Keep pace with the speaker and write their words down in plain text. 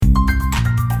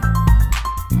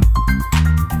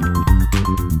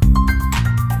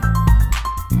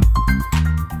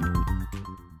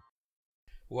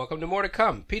welcome to More to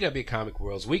Come, PW Comic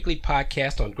World's weekly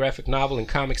podcast on graphic novel and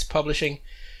comics publishing,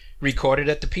 recorded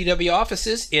at the PW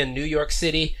offices in New York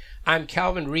City. I'm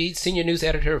Calvin Reed, Senior News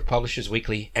Editor of Publishers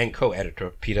Weekly and co-editor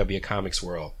of PW Comics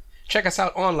World. Check us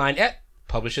out online at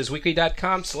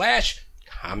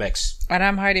publishersweekly.com/comics. And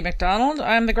I'm Heidi McDonald.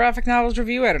 I'm the graphic novels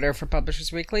review editor for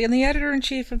Publishers Weekly and the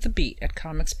editor-in-chief of The Beat at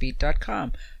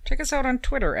comicsbeat.com. Check us out on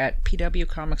Twitter at PW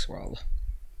Comics World.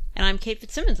 And I'm Kate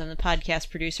Fitzsimmons. I'm the podcast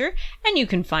producer, and you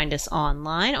can find us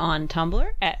online on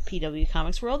Tumblr at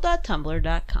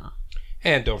pwcomicsworld.tumblr.com.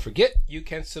 And don't forget, you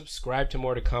can subscribe to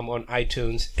More to Come on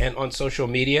iTunes and on social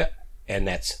media, and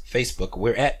that's Facebook.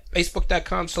 We're at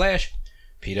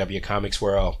facebook.com/PW Comics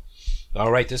World.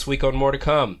 All right, this week on More to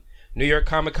Come, New York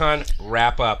Comic Con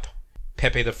wrap-up,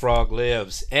 Pepe the Frog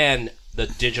Lives, and the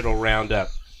digital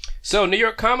roundup. So, New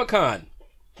York Comic Con.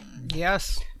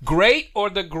 Yes. Great or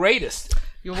the greatest?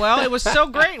 Well, it was so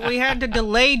great. We had to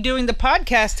delay doing the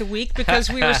podcast a week because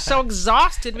we were so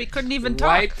exhausted we couldn't even talk.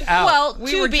 Wiped out. Well,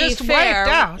 We to were be just fair,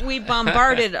 wiped out. we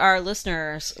bombarded our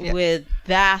listeners with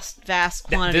vast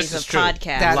quantities of true.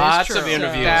 podcasts. That Lots is true. of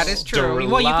interviews. That is true. They're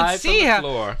Well, you live could see from the how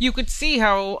floor. you could see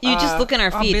how You just look in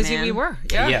our how feed, busy man. we were.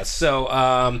 Yeah. Yes. So,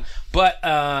 how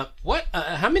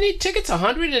many tickets?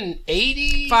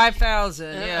 180?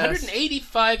 5,000. Yes.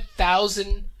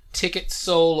 185,000 tickets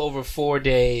sold over 4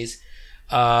 days.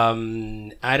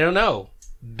 I don't know.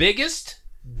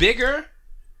 Bigger,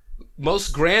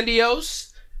 most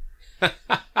grandiose. Well,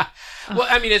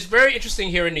 I mean, it's very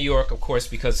interesting here in New York, of course,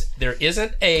 because there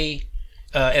isn't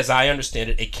as I understand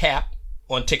it, a cap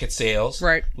on ticket sales.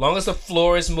 Right. Long as the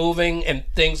floor is moving and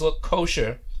things look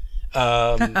kosher.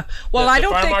 Well, the I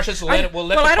don't fire think marshals will let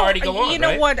the party go on. You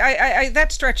know right? what? I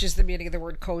that stretches the meaning of the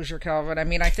word kosher, Calvin. I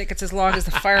mean, I think it's as long as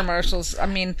the fire marshals. I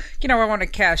mean, I want to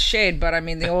cast shade, but I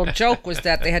mean, the old joke was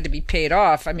that they had to be paid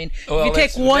off. I mean, Well, if you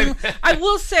take one, maybe- I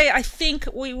will say, I think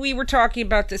we were talking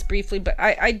about this briefly, but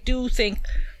I do think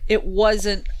it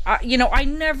wasn't. I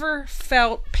never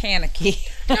felt panicky.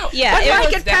 No, Yeah, it Unlike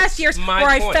was- in past years my where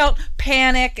I point. felt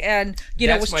panic and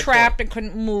That's was my trapped point. and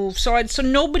couldn't move. So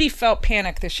nobody felt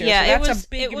panic this year. Yeah, so that's it a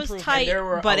big was improvement. tight. There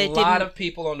were but a it lot didn't- of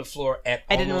people on the floor at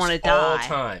I didn't almost wanna all die.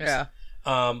 times. Yeah.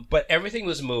 But everything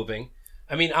was moving.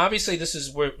 I mean, obviously, this is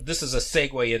a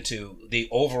segue into the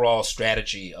overall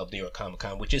strategy of New York Comic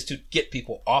Con, which is to get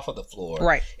people off of the floor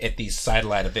Right. at these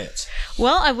satellite events.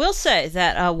 Well, I will say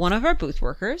that one of our booth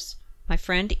workers, my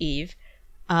friend Eve,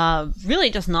 really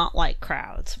does not like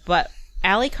crowds. But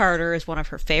Allie Carter is one of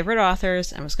her favorite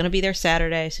authors and was going to be there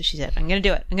Saturday. So she said, I'm going to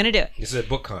do it. This is a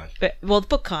book con. But, well, the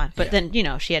book con. But then,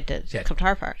 she had to come to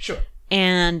our part. Sure.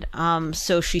 And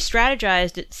so she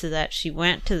strategized it so that she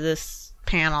went to this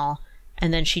panel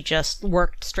and then she just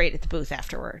worked straight at the booth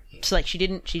afterward. So she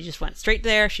just went straight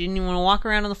there. She didn't even want to walk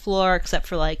around on the floor except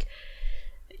for half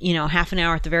an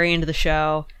hour at the very end of the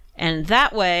show. And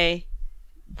that way,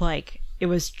 it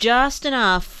was just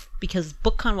enough because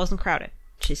BookCon wasn't crowded,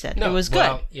 she said. No, it was good.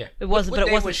 well, yeah. It wasn't, What but it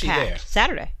day wasn't was she packed. there?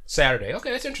 Saturday.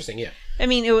 Okay, that's interesting, yeah. I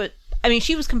mean,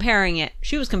 she was comparing it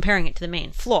to the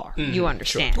main floor. You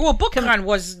understand. Well, BookCon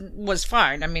was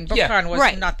fine. I mean, BookCon was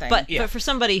right. nothing. But Yeah. for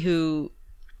somebody who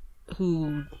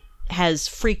has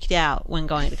freaked out when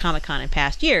going to Comic-Con in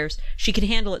past years, she could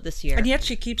handle it this year. and yet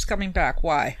she keeps coming back.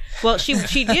 Why? Well, she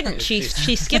didn't. She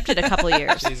skipped it a couple of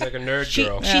years. She's like a nerd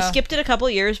girl. She skipped it a couple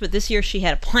of years, but this year she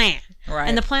had a plan. Right.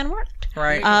 And the plan worked.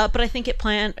 Right. But I think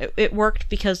it worked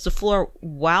because the floor,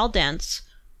 while dense,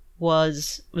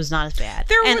 was not as bad.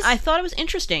 I thought it was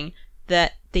interesting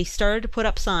that they started to put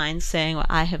up signs saying what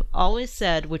I have always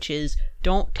said, which is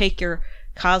don't take your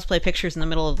cosplay pictures in the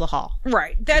middle of the hall.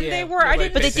 Right. Then Yeah, they were. I nobody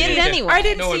didn't. But they pays did any it attention. anyway. I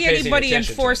didn't No one see pays any anybody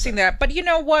attention to enforcing that. But you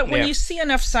know what? When Yeah. you see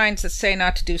enough signs that say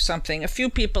not to do something, a few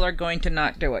people are going to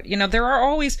not do it. There are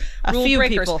always rule few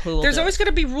breakers. people who will There's do always going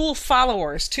to be rule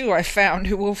followers too. I found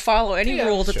who will follow any Yeah,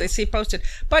 rule that's that true. they see posted.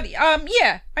 But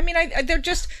yeah. I mean,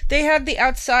 they had the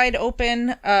outside open.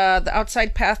 The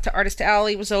outside path to Artist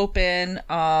Alley was open.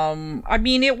 I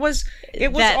mean, it was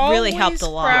That always really helped a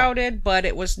lot. crowded, but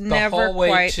it was The never hallway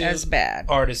quite to as bad.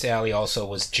 Artist Alley also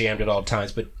was jammed at all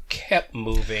times, but kept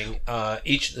moving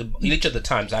each of the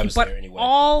times I was But there anyway.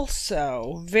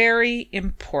 also, very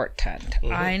important,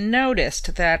 I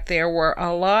noticed that there were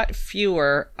a lot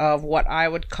fewer of what I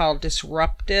would call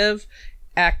disruptive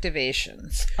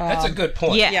activations. That's a good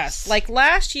point. Yeah. Yes. Like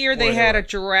last year, they More had than a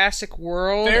Jurassic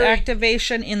World Very-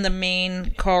 activation in the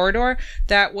main corridor.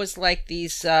 That was like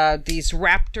these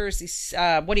raptors, these,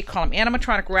 what do you call them?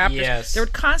 Animatronic raptors. Yes. There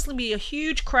would constantly be a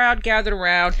huge crowd gathered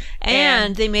around.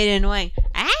 And they made it annoying.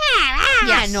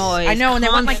 Yes. noise. I know, and they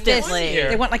went like this. constantly.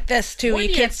 They went like this too. One You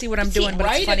year- can't see what I'm doing, but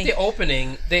right it's funny. at the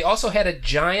opening, they also had a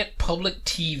giant public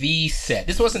TV set.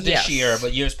 This wasn't this Yes. year,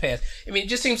 but years past. I mean, it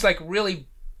just seems like really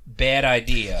bad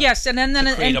idea. Yes, and then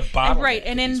create a and bottleneck right,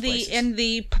 and in in these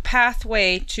the places.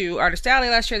 pathway to Artist Alley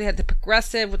last year, they had the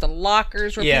Progressive with the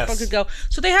lockers where Yes. people could go.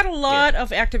 So they had a lot of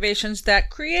activations that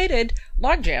created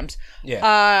log jams.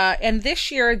 Yeah. And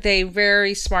this year they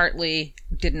very smartly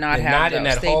did not They're have not those. in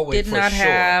that they hallway did for not sure.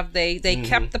 have. They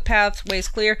kept the pathways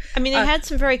clear. I mean, they had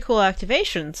some very cool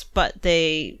activations, but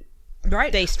they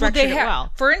Right. They structured it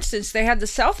well. For instance, they had the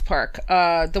South Park,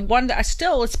 the one that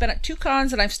it's been at 2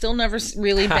 cons and I've still never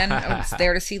really been I was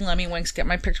there to see Lemmy Winks, get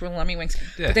my picture with Lemmy Winks.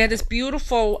 But they had this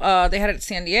beautiful, they had it at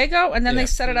San Diego, and then they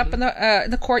set it up in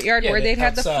the courtyard where they'd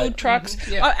had the outside. food trucks.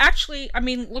 Yeah. Actually, I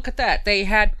mean, look at that. They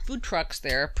had food trucks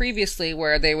there previously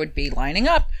where they would be lining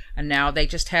up, and now they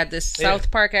just had this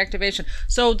South Park activation.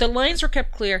 So the lanes were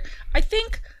kept clear. I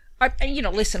think...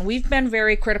 listen, we've been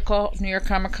very critical of New York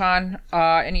Comic Con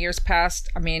in years past.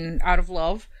 I mean, out of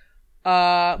love.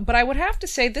 But I would have to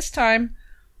say this time,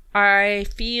 I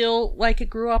feel like it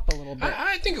grew up a little bit.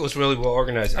 I think it was really well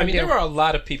organized. I mean, there were a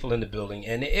lot of people in the building,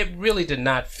 and it really did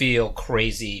not feel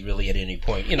crazy, really, at any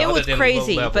point. You know, it other was than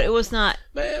crazy, low level. but it was not.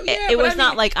 But, It was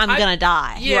not like I'm gonna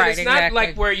die. Yeah, Right, it's exactly. not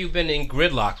like where you've been in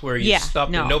gridlock, where you're stuck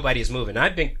no. and nobody's moving.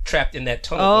 I've been trapped in that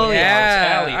tunnel Oh, going down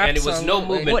yeah, this alley, and it was no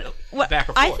absolutely. movement What back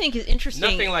or forth. I think is interesting.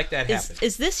 Nothing like that happened.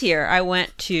 Is this year I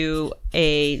went to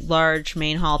a large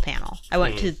main hall panel. I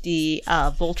went to the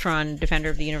Voltron Defender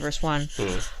of the Universe one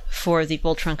for the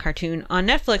Voltron cartoon on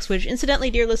Netflix, which incidentally,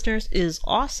 dear listeners, is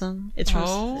awesome. It's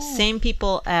from the same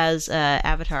people as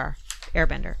Avatar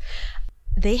Airbender.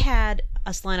 They had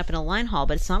us line up in a line hall,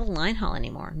 but it's not a line hall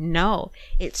anymore. No,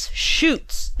 it's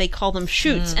chutes. They call them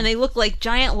chutes, and they look like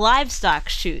giant livestock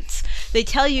chutes. They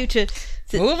tell you to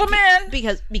Move them in!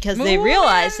 because Move they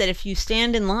realize 'em in! that if you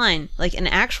stand in line, like an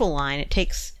actual line, it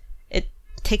takes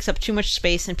up too much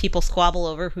space and people squabble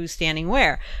over who's standing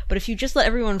where. But if you just let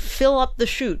everyone fill up the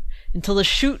chute until the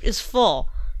chute is full,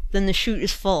 then the chute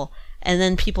is full, and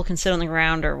then people can sit on the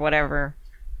ground or whatever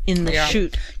in the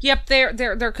chute. Yep,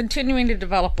 they're continuing to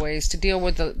develop ways to deal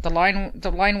with the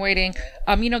line waiting.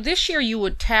 This year you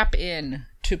would tap in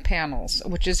to panels,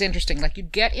 which is interesting. Like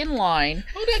you'd get in line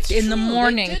that's in the true. They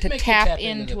morning did to make you tap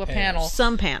into into the a panels.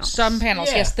 panel. Some panels,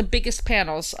 Yeah. yes, the biggest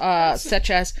panels, such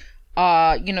as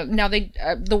now they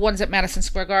the ones at Madison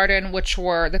Square Garden, which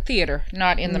were the theater,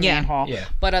 not in the main hall,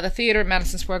 but the theater at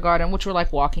Madison Square Garden, which were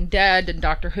like Walking Dead and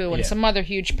Doctor Who and some other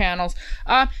huge panels.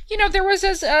 There was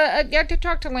I did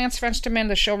talk to Lance Fensterman,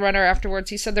 the showrunner,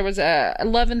 afterwards. He said there was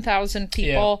 11,000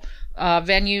 people.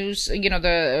 Venues,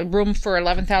 the room for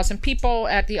 11,000 people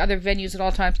at the other venues at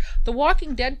all times. The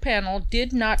Walking Dead panel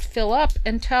did not fill up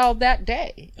until that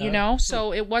day,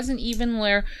 so it wasn't even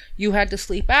where you had to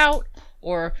sleep out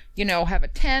or, have a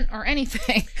tent or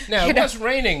anything. Now, it was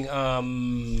raining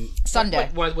Sunday.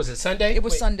 What was it, Sunday? It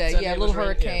was Sunday. Yeah, a little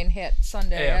hurricane hit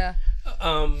Sunday. Yeah.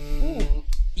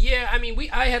 Yeah, I mean,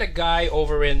 I had a guy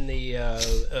over in the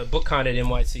BookCon at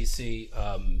NYCC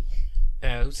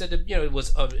who said that it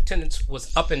was attendance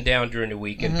was up and down during the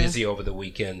week and busy over the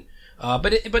weekend.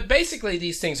 But basically,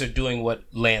 these things are doing what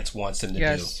Lance wants them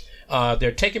to do.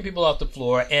 They're taking people off the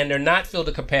floor, and they're not filled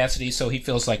to capacity. So he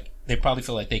feels like they probably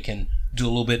feel like they can do a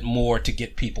little bit more to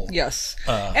get people. Yes,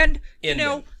 and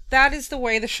that is the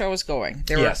way the show is going.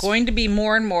 There are going to be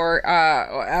more and more.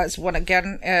 As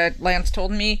Lance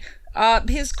told me.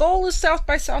 His goal is South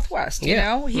by Southwest.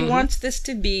 He wants this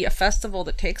to be a festival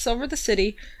that takes over the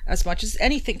city as much as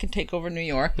anything can take over New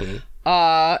York,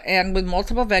 and with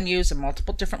multiple venues and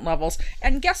multiple different levels.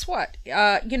 And guess what?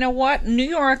 New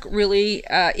York really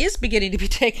is beginning to be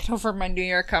taken over by New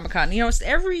York Comic Con.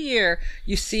 Every year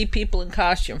you see people in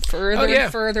costume further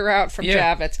and further out from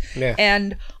Javits,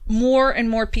 and more and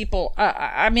more people.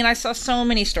 I saw so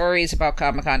many stories about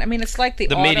Comic Con. It's like the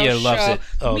auto media show. loves it.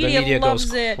 The media goes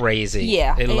loves it. crazy.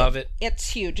 Yeah, they love it. It's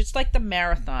huge. It's like the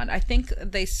marathon. I think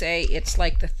they say it's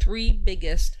like the 3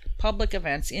 biggest public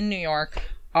events in New York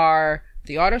are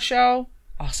the auto show,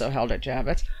 also held at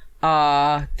Javits,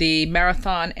 the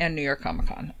marathon, and New York Comic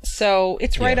Con. So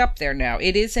it's right up there now.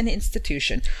 It is an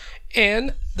institution.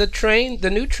 And the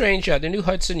new train yard, the new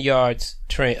Hudson Yards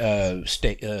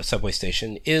subway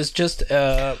station is just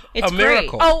a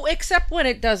miracle. Oh, except when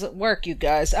it doesn't work, you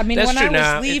guys. That's when true.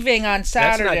 I was leaving on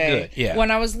Saturday, that's not good. Yeah.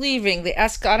 When I was leaving, I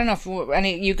don't know if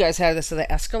any of you guys had this, so the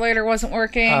escalator wasn't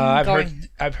working.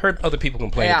 I've heard other people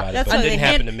complain about it, but it didn't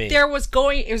happen to me. There was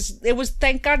it was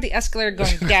thank God the escalator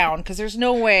going down, because there's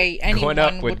no way anyone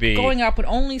going up would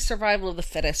only survival of the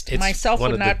fittest. It's myself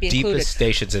one would of not the be included. deepest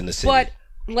stations in the city. But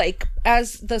like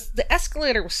as the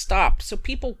escalator was stopped, so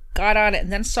people got on it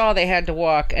and then saw they had to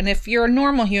walk. And if you're a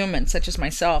normal human such as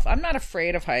myself, I'm not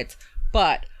afraid of heights,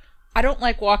 but I don't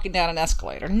like walking down an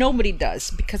escalator. Nobody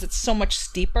does, because it's so much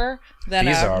steeper than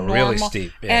These a are normal. really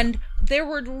steep. Yeah. And there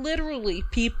were literally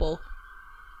people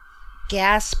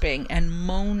gasping and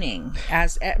moaning,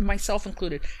 as myself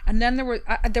included. And then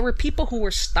there were people who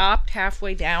were stopped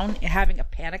halfway down having a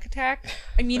panic attack.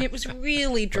 I mean, it was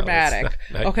really dramatic.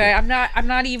 Not okay, I'm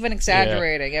not even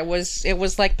exaggerating. Yeah. It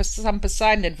was like some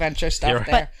Poseidon Adventure stuff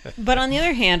there. But on the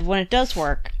other hand, when it does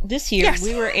work, this year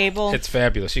we were able. It's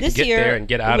fabulous. You can get there and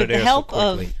get out of there with the help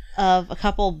so quickly. of a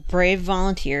couple brave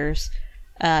volunteers.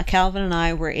 Calvin and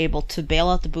I were able to bail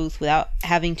out the booth without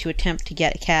having to attempt to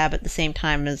get a cab at the same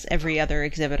time as every other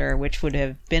exhibitor, which would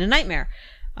have been a nightmare.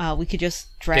 We could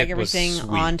just drag everything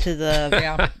onto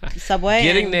the subway.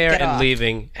 Getting there and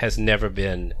leaving has never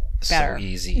been better. So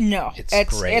easy. No, it's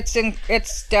great.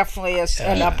 It's definitely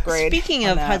an upgrade. Speaking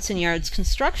of Hudson Yards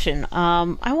construction,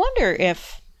 I wonder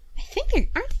if aren't they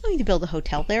going to build a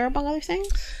hotel there, among other things?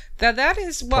 That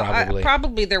is, well,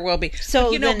 probably there will be.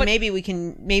 So then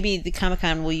maybe the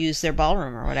Comic-Con will use their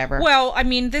ballroom or whatever. Well, I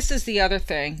mean, this is the other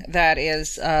thing that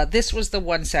is, this was the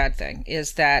one sad thing,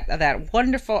 is that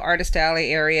wonderful Artist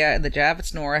Alley area in the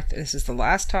Javits North, this is the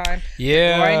last time.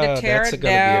 Yeah, going to tear that's it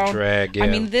going down. to be a drag, yeah. I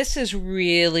mean, this is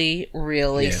really,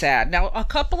 really sad. Now, a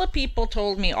couple of people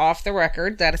told me off the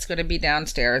record that it's going to be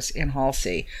downstairs in Hall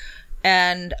C.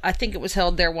 And I think it was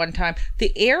held there one time.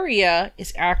 The area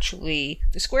is actually,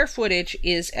 the square footage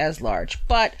is as large,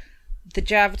 but the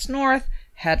Javits North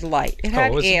had light. It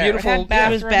had air. Beautiful. It had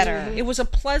bathrooms. It was better. It was a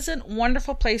pleasant,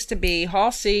 wonderful place to be.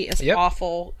 Hall C is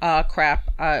awful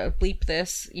crap. Bleep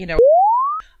this,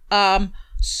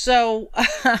 So,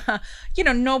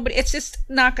 nobody, it's just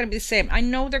not going to be the same. I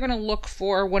know they're going to look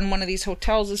for, when one of these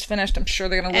hotels is finished, I'm sure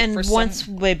they're going to look for once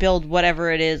they build whatever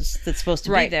it is that's supposed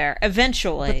to be there,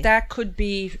 eventually. But that could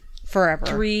be forever.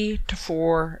 3 to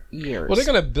 4 years. Well,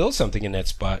 they're going to build something in that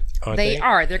spot, aren't they? They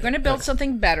are. They're going to build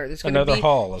something better. There's going Another to be,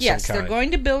 hall of yes, some kind. they're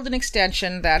going to build an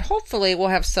extension that hopefully will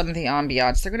have some of the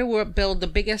ambiance. They're going to build the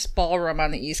biggest ballroom on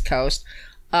the East Coast,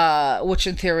 which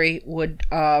in theory would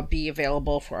be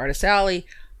available for Artist Alley.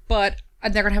 But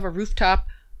they're going to have a rooftop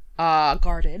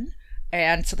garden,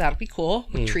 and so that'll be cool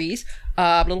with trees,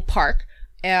 little park,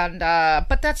 and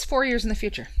but that's 4 years in the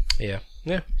future. Yeah.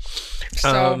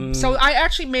 So I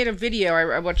actually made a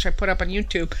video, which I put up on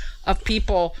YouTube, of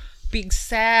people being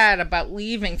sad about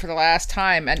leaving for the last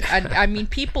time, and I mean,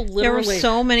 people literally. There were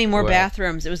so many more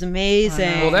bathrooms. It was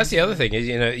amazing. Well, that's the other thing is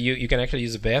you can actually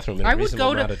use a bathroom in a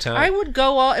reasonable amount of time. I would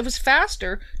go it was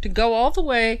faster to go all the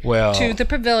way to the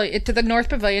pavilion, to the North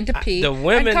Pavilion to pee. The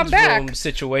women's and come back. room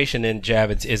situation in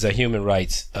Javits is a human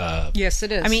rights. Yes,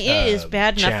 it is. I mean, it is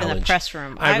bad enough challenge. in the press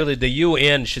room. The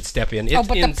UN should step in. It's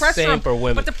insane for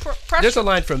women. But the There's a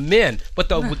line for men, but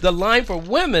the line for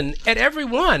women at every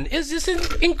one is just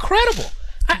incredible.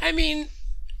 I mean,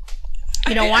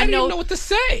 I don't even know what to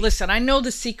say. Listen, I know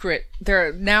the secret.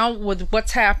 There now with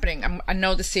what's happening, I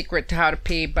know the secret to how to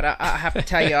pee, but I have to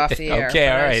tell you off the air. Okay,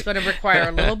 all right. It's going to require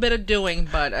a little bit of doing,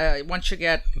 but once you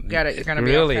get it, you're going to be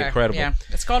really okay. incredible. Yeah,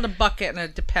 it's called a bucket, and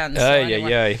it depends. Yeah.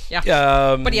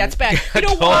 But yeah, it's bad.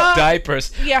 Adult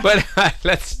diapers. Yeah. But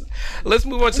let's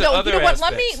move on to other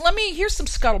aspects. Let me. Here's some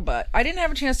scuttlebutt. I didn't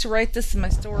have a chance to write this in my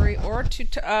story or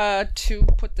to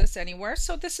put this anywhere,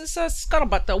 so this is a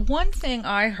scuttlebutt. The one thing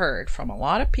I heard from a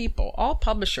lot of people, all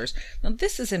publishers. Now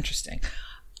this is interesting.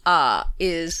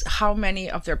 Is how many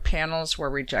of their panels were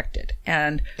rejected.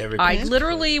 And I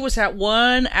literally was at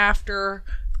one after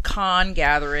con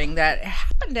gathering that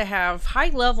happened to have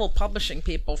high-level publishing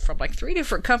people from like 3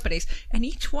 different companies, and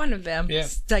each one of them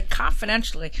like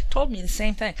confidentially told me the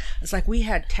same thing. It's like, we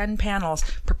had 10 panels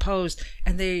proposed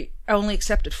and they only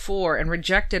accepted 4 and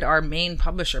rejected our main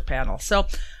publisher panel. So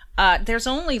there's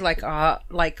only like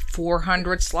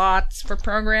 400 slots for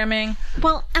programming.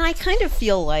 Well, and I kind of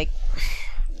feel like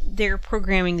their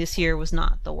programming this year was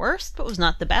not the worst, but was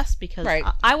not the best, because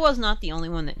I was not the only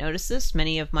one that noticed this.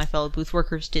 Many of my fellow booth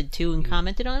workers did too and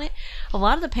commented on it. A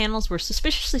lot of the panels were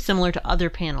suspiciously similar to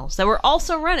other panels that were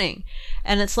also running,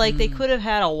 and it's like they could have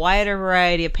had a wider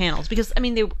variety of panels, because I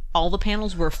mean, all the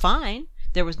panels were fine.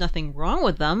 There was nothing wrong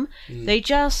with them. They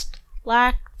just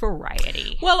lacked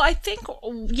variety. Well, I think,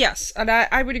 yes, and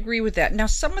I would agree with that. Now,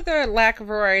 some of the lack of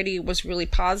variety was really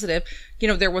positive.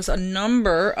 There was a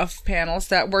number of panels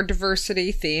that were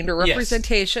diversity themed or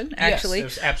representation, actually.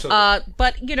 Yes, absolutely.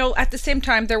 But, at the same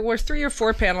time, there were 3 or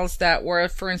 4 panels that were,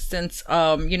 for instance,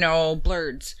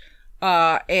 blurs.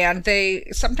 And they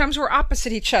sometimes were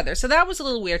opposite each other. So that was a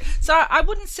little weird. So I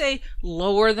wouldn't say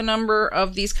lower the number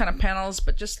of these kind of panels,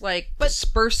 but just like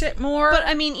disperse it more. But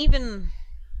I mean, even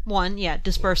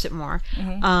disperse it more.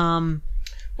 Mm-hmm.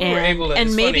 We were able to,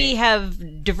 and maybe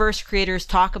have diverse creators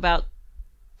talk about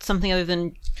something other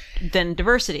than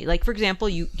diversity. Like, for example,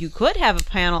 you could have a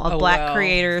panel of black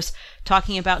creators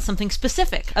talking about something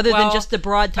specific other than just the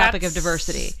broad topic of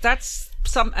diversity. That's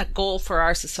a goal for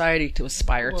our society to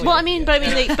aspire to. Well, I mean,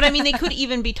 they could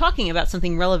even be talking about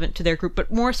something relevant to their group,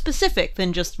 but more specific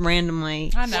than just randomly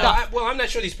stuff. I'm not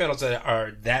sure these panels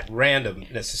are that random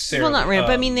necessarily. Well, not random,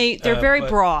 but I mean, they're very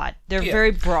broad. They're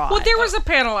very broad. Well, there was a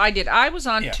panel I did. I was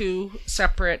on 2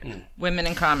 separate women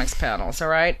in comics panels, all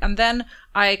right? And then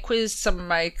I quizzed some of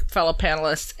my fellow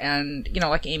panelists, and,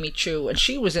 like Amy Chu, and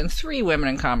she was in 3 women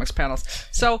in comics panels.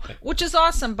 So, which is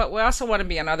awesome, but we also want to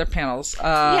be on other panels.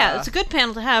 It's a good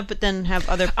panel to have, but then have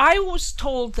other... I was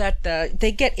told that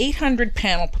they get 800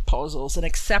 panel proposals and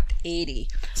accept 80.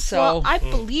 So, well, I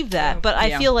believe that, but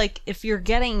I feel like if you're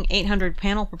getting 800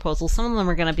 panel proposals, some of them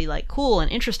are going to be like cool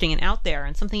and interesting and out there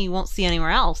and something you won't see anywhere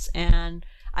else, and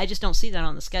I just don't see that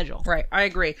on the schedule. Right, I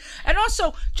agree. And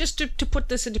also, just to put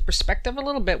this into perspective a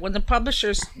little bit, when the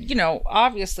publishers,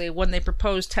 obviously, when they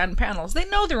propose 10 panels, they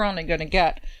know they're only going to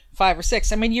get 5 or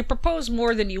 6. I mean, you propose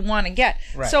more than you want to get.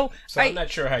 Right. So I'm not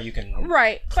sure how you can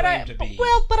claim to be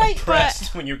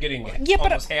impressed when you're getting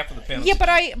almost half of the panels. Yeah,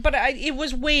 but it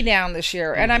was way down this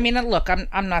year. And I mean, look,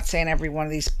 I'm not saying every one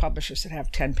of these publishers should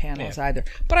have 10 panels either.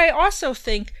 But I also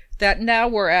think that now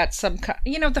we're at some,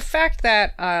 the fact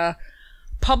that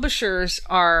publishers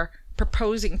are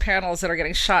proposing panels that are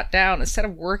getting shot down instead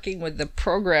of working with the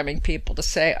programming people to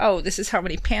say, oh, this is how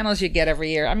many panels you get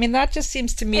every year. I mean, that just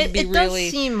seems to me to be really...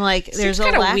 It does seem like there's a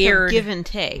lack of give and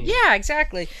take. Yeah,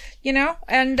 exactly.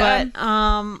 And... But,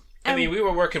 I mean, we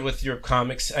were working with Europe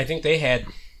Comics. I think they had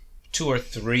 2 or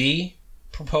 3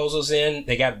 proposals in.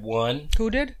 They got 1.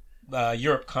 Who did?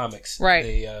 Europe Comics. Right.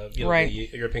 The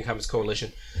European Comics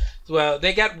Coalition. Well,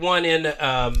 they got 1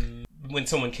 in when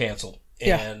someone canceled.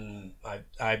 And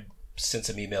I sent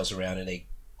some emails around, and they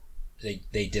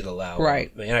did allow.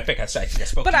 Right. And I think I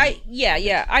spoke. But to you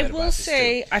I will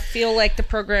say I feel like the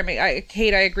programming. I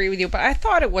agree with you, but I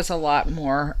thought it was a lot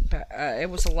more. It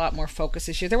was a lot more focused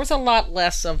this year. There was a lot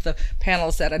less of the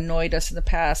panels that annoyed us in the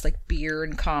past, like beer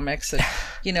and comics, and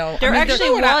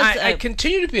I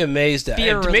continue to be amazed at.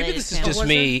 Maybe this is panels. just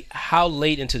me. How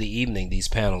late into the evening these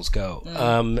panels go?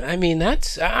 I mean,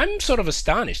 I'm sort of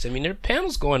astonished. I mean, there are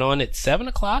panels going on at 7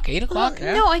 o'clock, 8 o'clock.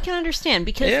 Well, no, I can understand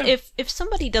because if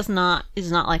somebody is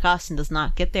not like us and does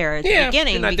not get there at the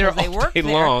beginning because they work there,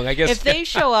 long, I guess. If they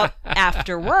show up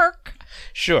after work,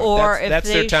 sure, or that's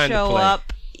if their they time show to play.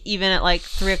 up even at like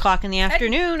 3 o'clock in the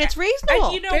afternoon, it's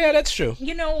reasonable. Yeah, that's true.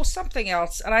 Something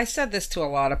else, and I said this to a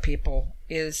lot of people,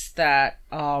 is that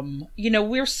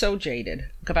we're so jaded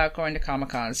about going to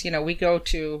Comic-Cons. We go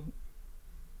to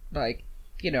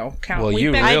count. Well,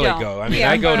 you really go. I mean,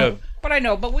 I go to. But I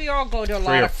know, but we all go to a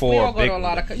lot of. We all go to a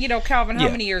lot of. Calvin, how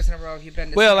many years in a row have you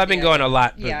been to? Well, I've been going a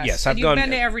lot. Yes, I've gone.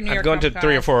 Been to every New York I've gone to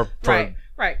 3 or 4 per.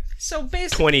 Right. So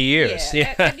basically, 20 years.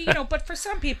 Yeah. And, but for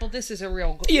some people, this is a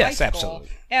real goal. Yes, absolutely.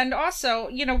 And also,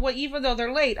 even though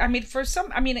they're late, I mean,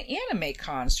 anime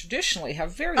cons traditionally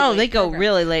have very. Oh, they go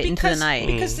really late into the night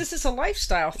because this is a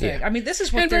lifestyle thing. Yeah. I mean, this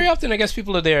is what. And very often, I guess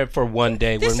people are there for one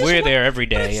day when we're there every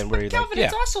day, and we're Calvin,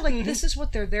 it's also like this is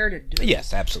what they're there to do.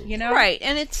 Yes, absolutely. Right,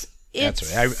 and it's.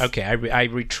 That's right. I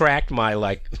retract my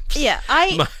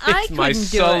my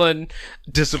sullen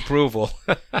disapproval.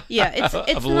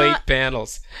 Of late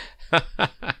panels.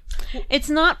 It's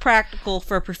not practical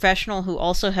for a professional who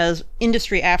also has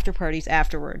industry after parties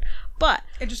afterward, but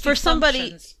for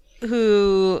somebody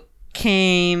who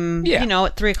came,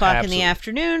 at 3 o'clock in the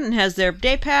afternoon and has their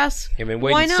day pass. I've been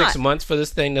waiting 6 months for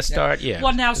this thing to start. Yeah.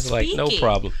 Well, now no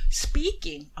problem.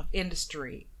 Speaking of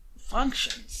industry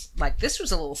functions, like this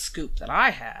was a little scoop that I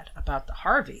had about the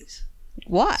Harveys.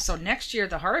 What? So next year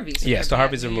the Harveys. Yes, the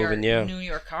Harveys are moving. Yeah. New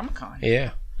York Comic Con.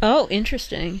 Yeah. Oh,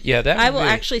 interesting. Yeah, I will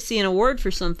actually see an award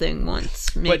for something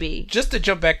once, maybe. But just to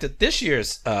jump back to this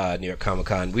year's New York Comic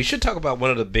Con, we should talk about one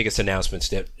of the biggest announcements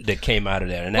that came out of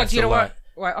there, and that's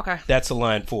Okay. That's the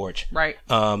Lion Forge. Right.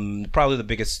 Probably the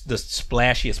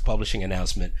splashiest publishing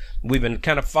announcement. We've been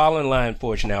kind of following Lion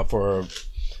Forge now for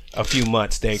a few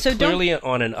months. They're clearly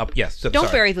on an up. Yes.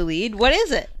 Don't bury the lead. What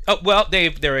is it? Oh, well,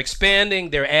 they're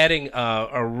expanding. They're adding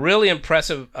a really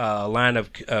impressive line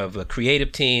of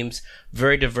creative teams.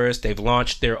 Very diverse. They've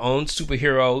launched their own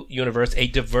superhero universe, a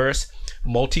diverse,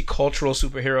 multicultural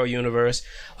superhero universe.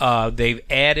 They've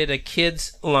added a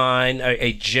kids line,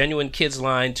 a genuine kids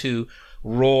line to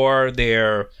Roar.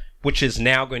 They're which is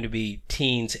now going to be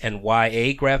teens and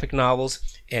YA graphic novels,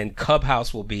 and Cub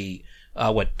House will be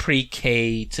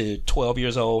pre-K to 12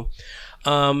 years old.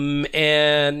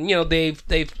 And you know,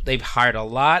 they've hired a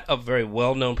lot of very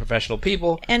well-known professional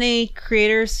people. Any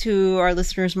creators who our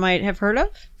listeners might have heard of?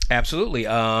 Absolutely.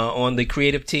 On the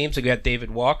creative teams, we got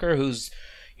David Walker, who's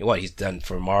he's done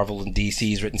for Marvel and DC.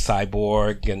 He's written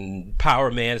Cyborg and Power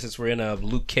Man, since we're in a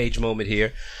Luke Cage moment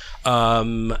here.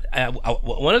 One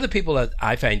of the people that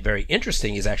I find very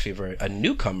interesting is actually a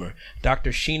newcomer, Dr.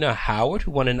 Sheena Howard,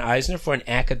 who won an Eisner for an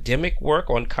academic work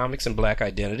on comics and Black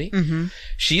identity. Mm-hmm.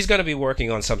 She's going to be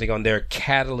working on something on their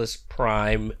Catalyst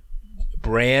Prime,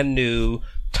 brand new,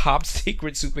 top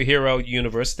secret superhero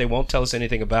universe they won't tell us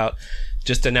anything about.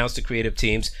 Just announced the creative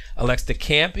teams. Alexa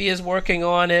Campy is working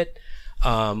on it. Who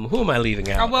am I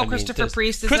leaving out? Christopher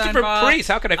Priest is Christopher involved. Priest.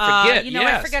 How could I forget?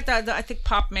 I forget that. I think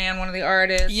Pop Man, one of the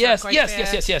artists. Yes. Chuck,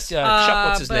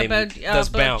 what's his name? Does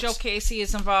Bounce. Joe Casey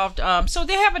is involved. So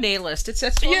they have an A-list. It's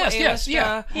full of A-list.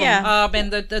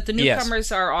 And the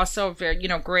newcomers are also very,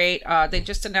 great. They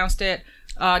just announced it.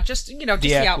 Just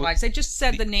the outlines. They just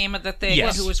said the name of the thing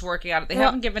and who was working on it. They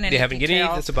haven't given any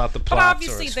details. It's about the plots or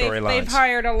storylines. But obviously they've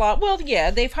hired a lot. Well, yeah,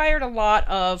 they've hired a lot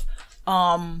of.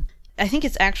 I think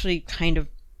it's actually kind of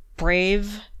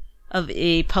brave of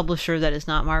a publisher that is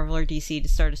not Marvel or DC to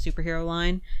start a superhero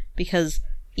line, because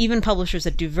even publishers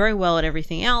that do very well at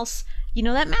everything else,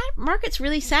 that market's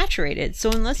really saturated.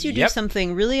 So unless you do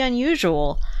something really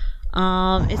unusual,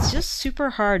 it's just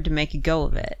super hard to make a go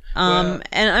of it. And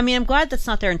I mean, I'm glad that's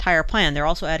not their entire plan. They're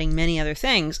also adding many other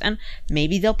things, and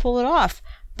maybe they'll pull it off.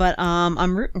 But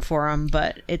I'm rooting for them.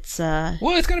 But it's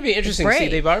it's going to be interesting to see.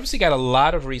 They've obviously got a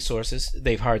lot of resources.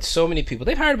 They've hired so many people.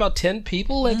 They've hired about 10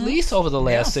 people at least over the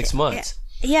last 6 months.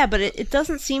 Yeah, but it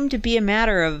doesn't seem to be a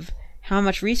matter of how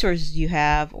much resources you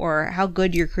have or how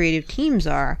good your creative teams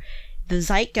are. The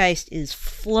zeitgeist is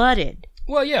flooded.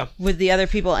 Well, yeah, with the other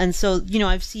people, and so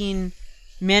I've seen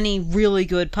many really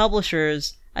good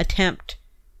publishers attempt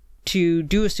to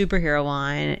do a superhero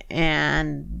line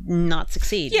and not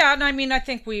succeed. Yeah, and I mean, I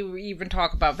think we even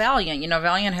talk about Valiant.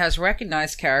 Valiant has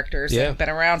recognized characters that have been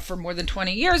around for more than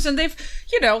 20 years, and they've,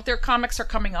 their comics are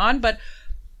coming on, but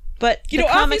the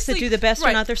comics that do the best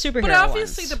are not their superhero ones. But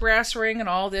obviously the brass ring and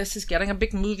all this is getting a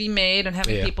big movie made and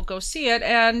having people go see it,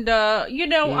 and,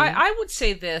 I would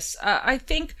say this. I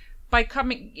think by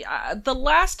the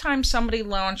last time somebody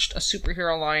launched a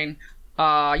superhero line,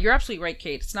 you're absolutely right,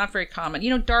 Kate. It's not very common.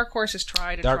 Dark Horse has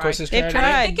tried. They've tried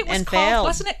I think it was and called, failed.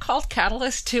 Wasn't it called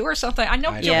Catalyst 2 or something? I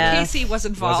know Joe Casey was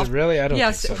involved. Was it really? I don't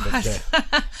think so. Yes, it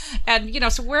was.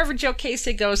 And, so wherever Joe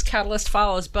Casey goes, Catalyst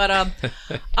follows. But, and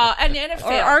it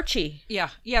failed. Or Archie. Yeah.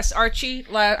 Yes, Archie.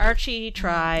 Archie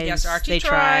tried. Yes, Archie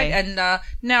tried. And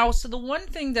now, so the one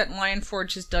thing that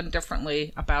Lionforge has done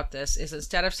differently about this is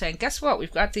instead of saying, guess what,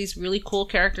 we've got these really cool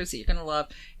characters that you're going to love,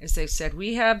 is they've said,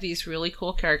 we have these really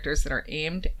cool characters that are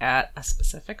aimed at a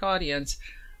specific audience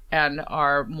and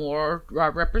are more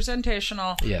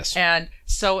representational. Yes. And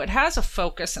so it has a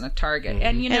focus and a target.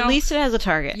 Mm-hmm. And, at least it has a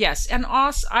target. Yes. And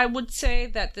also, I would say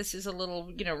that this is a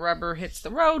little, rubber hits the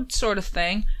road sort of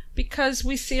thing, because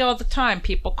we see all the time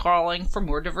people calling for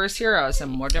more diverse heroes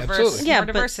and more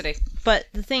diversity. But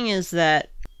the thing is that,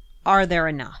 are there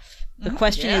enough? The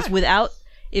question is,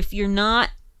 if you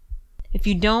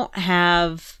don't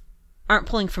have, aren't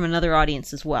pulling from another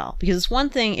audience as well. Because it's one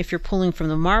thing if you're pulling from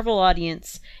the Marvel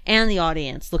audience and the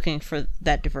audience looking for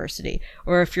that diversity.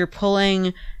 Or if you're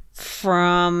pulling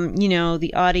from,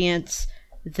 the audience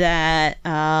that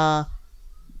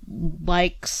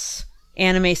likes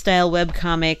anime-style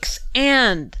webcomics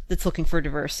and that's looking for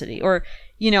diversity. Or,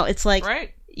 it's like...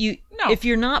 Right. If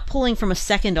you're not pulling from a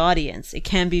second audience, it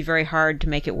can be very hard to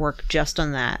make it work just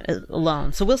on that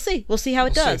alone. So we'll see how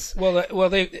it does. Well, the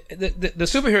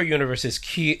superhero universe is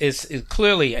key. Is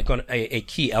clearly a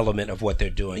key element of what they're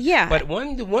doing. Yeah. But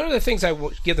one of the things I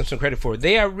will give them some credit for,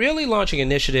 they are really launching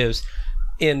initiatives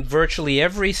in virtually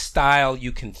every style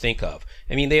you can think of.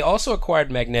 I mean, they also acquired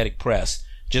Magnetic Press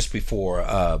just before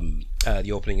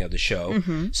the opening of the show.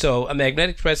 Mm-hmm. So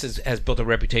Magnetic Press has built a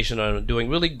reputation on doing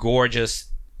really gorgeous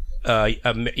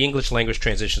English language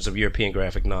transitions of European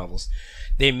graphic novels.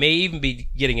 They may even be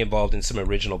getting involved in some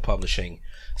original publishing.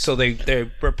 So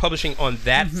they're publishing on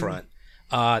that front.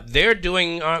 Aren't they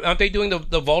doing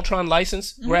the Voltron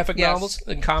licensed graphic novels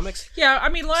and comics? Yeah, I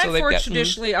mean, Lionforge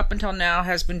traditionally up until now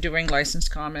has been doing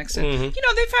licensed comics, and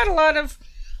they've had a lot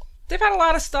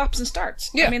of stops and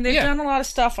starts. Yeah, I mean, they've done a lot of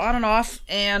stuff on and off,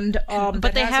 and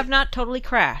but they have not totally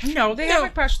crashed. No, they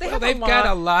haven't crashed. They've got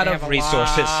a lot of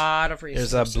resources.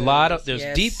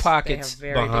 There's deep pockets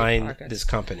behind this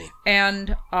company,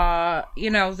 and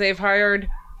they've hired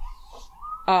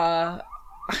I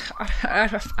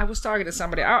was talking to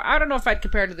somebody. I don't know if I'd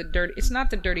compare it to the Dirty. It's not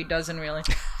the Dirty Dozen, really.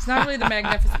 It's not really the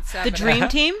Magnificent Seven. The Dream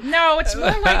Team? No, it's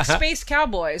more like Space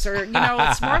Cowboys, or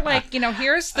it's more like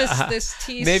here's this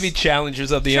tease. Maybe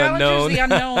Challengers of the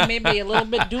Unknown. Maybe a little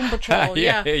bit Doom Patrol.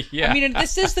 Yeah. I mean,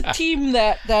 this is the team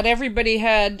that everybody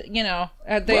had.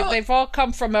 They've all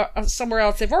come from somewhere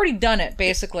else. They've already done it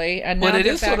basically, and now it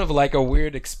is sort of like a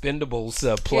weird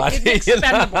Expendables plot.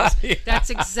 Expendables. That's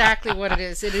exactly what it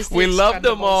is. It is. We love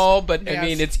them all, but yes. I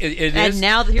mean, it and is.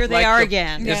 Now here they are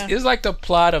again. It's like the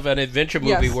plot of an adventure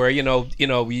movie where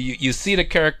you see the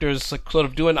characters sort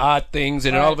of doing odd things,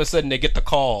 and then all of a sudden they get the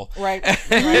call, right?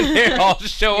 And they all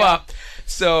show up.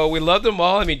 So we love them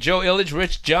all. I mean, Joe Illidge,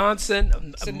 Rich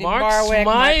Johnson, Mark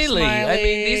Smiley. I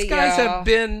mean, these guys have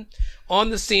been on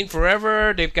the scene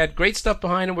forever. They've got great stuff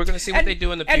behind them. We're going to see what they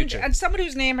do in the future. And somebody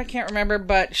whose name I can't remember,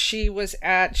 but she's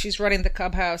running the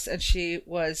Cub House, and she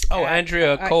was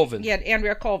Andrea Colvin.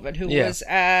 Andrea Colvin, who was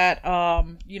at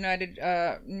United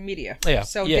Media. Yeah.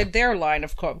 So did their line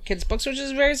of kids books, which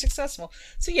is very successful.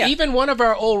 So even one of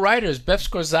our old writers, Beth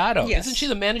Scorzato, isn't she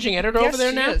the managing editor over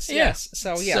there now? Is, yes.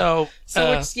 So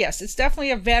it's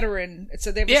definitely a veteran.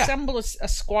 They've assembled a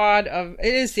squad of.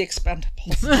 It is the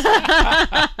Expendables.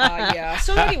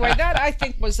 So anyway, that I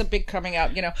think was the big coming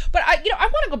out, But I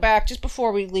want to go back just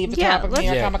before we leave the topic of New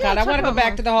York Comic Con. I want to go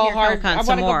back to the whole Harvey. I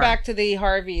want to go back to the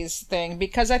Harvey's thing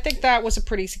because I think that was a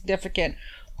pretty significant,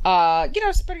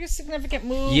 it's a pretty significant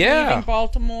move leaving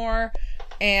Baltimore,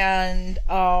 and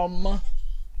I've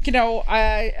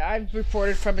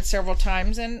reported from it several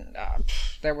times, and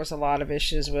there was a lot of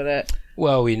issues with it.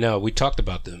 Well, we know. We talked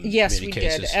about them. Yes, in many we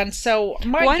cases. did. And so,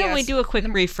 why don't we do a quick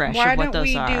refresh of what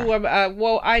those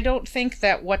are? I don't think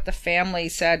that what the family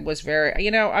said was very.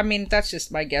 That's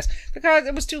just my guess because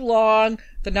it was too long.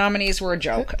 The nominees were a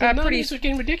joke. The nominees were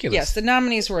getting ridiculous. Yes, the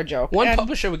nominees were a joke. One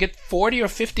publisher would get 40 or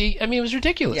 50. I mean, it was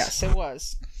ridiculous. Yes, it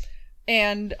was.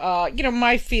 And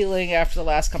my feeling after the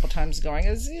last couple times going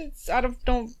is it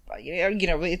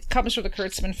comes from the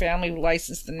Kurtzman family who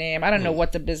licensed the name. I don't know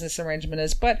what the business arrangement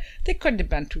is, but they couldn't have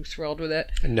been too thrilled with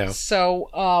it. No. So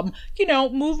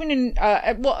moving in.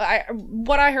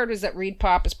 What I heard was that Reed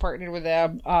Pop is partnered with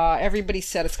them. Everybody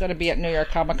said it's going to be at New York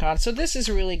Comic Con, so this is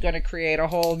really going to create a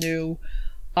whole new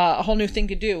thing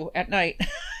to do at night.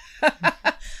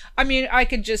 I mean, I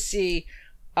could just see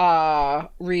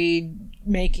Reed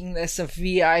making this a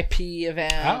VIP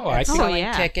event and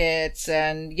selling tickets,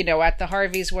 and at the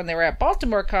Harveys when they were at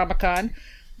Baltimore Comic-Con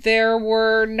there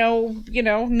were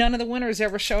none of the winners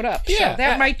ever showed up. So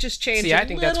that might just change I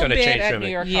think that's going to change at New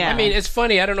York Comic-Con. I mean, it's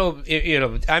funny, I don't know,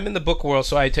 I'm in the book world,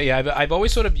 so I tell you, I've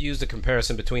always sort of used a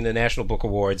comparison between the National Book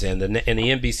Awards and the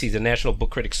NBC, the National Book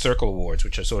Critics Circle Awards,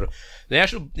 which are sort of the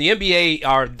NBA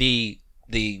are the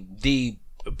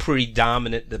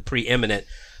predominant, the preeminent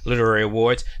literary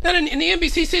awards. Then in the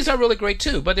NBCCs are really great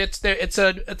too, but it's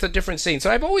a different scene.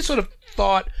 So I've always sort of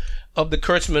thought of the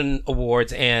Kurtzman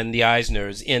Awards and the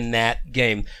Eisners in that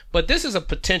game, but this is a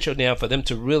potential now for them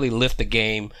to really lift the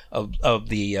game of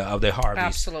the Harveys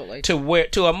absolutely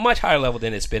to a much higher level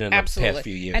than it's been in the past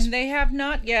few years. And they have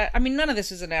not yet. I mean, none of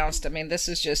this is announced. I mean, this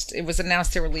is just it was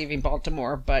announced they were leaving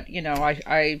Baltimore, but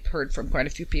I heard from quite a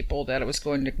few people that it was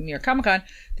going to New York Comic Con.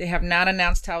 They have not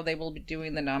announced how they will be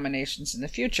doing the nominations in the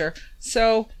future,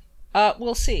 so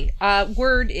we'll see.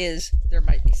 Word is there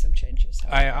might be some changes.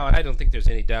 I don't think there's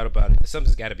any doubt about it.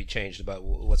 Something's got to be changed about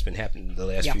what's been happening the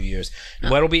last few years.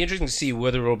 What'll be interesting to see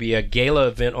whether it'll be a gala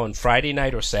event on Friday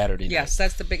night or Saturday night. Yes,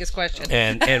 that's the biggest question.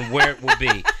 And where it will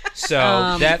be.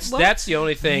 So that's the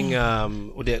only thing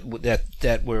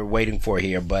that we're waiting for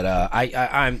here. But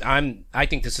I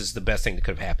think this is the best thing that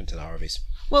could have happened to the Harveys.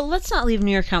 Well, let's not leave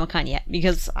New York Comic Con yet,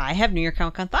 because I have New York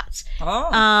Comic Con thoughts.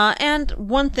 And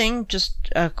one thing, just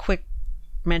a quick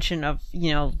mention of,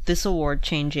 this award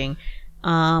changing,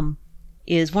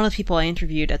 is one of the people I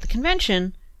interviewed at the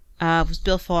convention was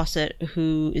Bill Fawcett,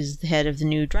 who is the head of the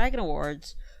new Dragon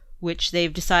Awards, which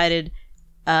they've decided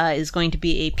is going to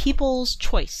be a People's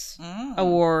Choice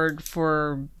Award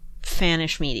for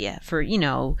fanish media, for,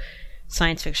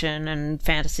 science fiction and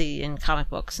fantasy and comic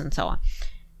books and so on.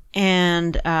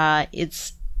 And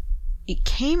it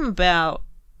came about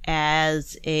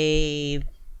as a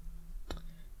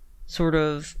sort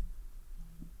of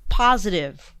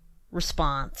positive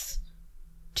response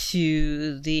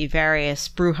to the various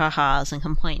brouhahas and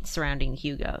complaints surrounding the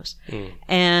Hugos.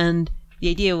 And the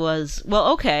idea was, well,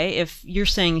 okay, if you're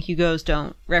saying Hugos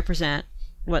don't represent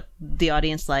what the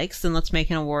audience likes, then let's make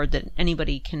an award that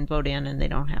anybody can vote in and they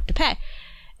don't have to pay.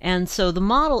 And so the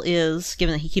model is,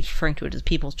 given that he keeps referring to it as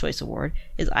People's Choice Award,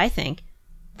 is I think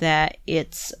that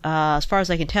it's, as far as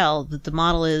I can tell, that the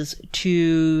model is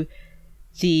to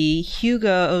the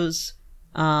Hugo's,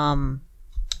 Oscars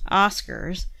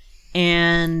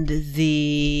and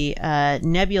the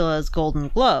Nebula's Golden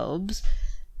Globes.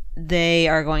 They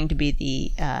are going to be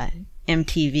the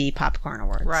MTV Popcorn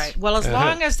Awards. Right. Well, as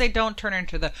long as they don't turn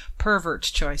into the Pervert's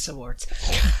Choice Awards.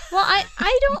 Well, I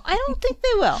don't think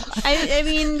they will. I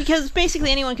mean, because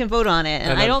basically anyone can vote on it,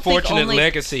 and I don't think unfortunate only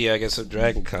legacy, I guess, of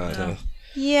Dragon Con. Huh?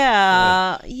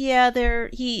 Yeah.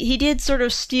 He did sort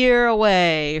of steer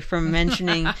away from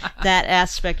mentioning that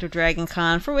aspect of Dragon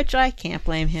Con, for which I can't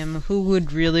blame him. Who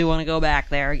would really want to go back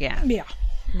there again? Yeah.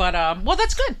 But, well,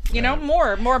 that's good.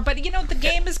 More. But, the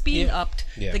game is being upped.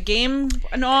 Yeah. The game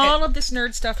and all of this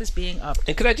nerd stuff is being upped.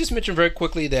 And could I just mention very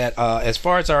quickly that as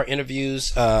far as our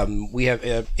interviews, we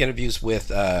have interviews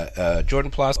with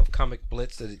Jordan Ploss of Comic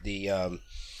Blitz,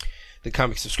 the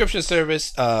comic subscription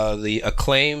service, the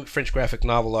acclaimed French graphic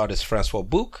novel artist Francois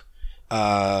Bouc,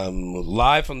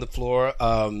 live from the floor,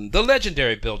 the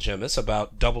legendary Bill Jemas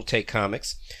about Double Take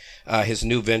Comics, his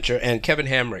new venture, and Kevin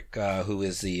Hamrick, who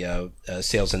is the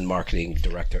sales and marketing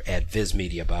director at Viz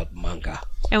Media about manga.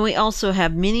 And we also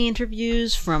have mini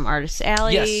interviews from Artist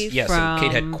Alley. Yes, and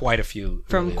Kate had quite a few.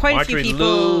 From quite a few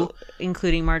people,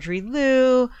 including Marjorie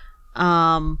Liu,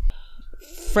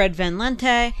 Fred Van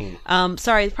Lente.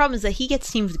 Sorry, the problem is that he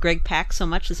gets teamed with Greg Pak so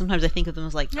much that sometimes I think of them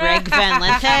as like Greg Van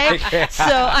Lente. So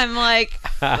I'm like,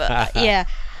 yeah.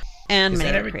 And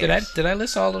did I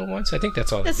list all of them once? I think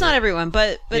that's all. That's not everyone,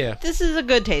 but yeah. This is a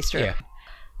good taster. Yeah.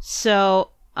 So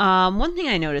one thing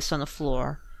I noticed on the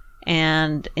floor,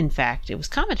 and in fact it was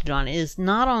commented on, is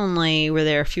not only were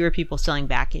there fewer people selling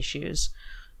back issues,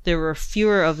 there were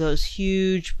fewer of those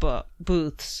huge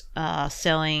booths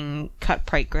selling cut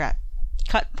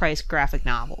price graphic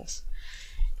novels.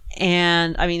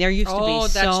 And I mean, there used to be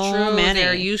so many.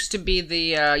 There used to be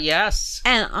the yes.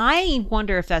 And I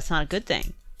wonder if that's not a good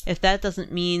thing. If that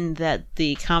doesn't mean that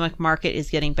the comic market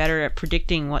is getting better at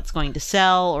predicting what's going to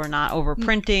sell, or not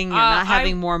overprinting, or not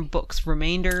having more books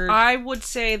remaindered. I would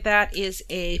say that is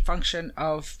a function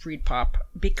of ReedPop,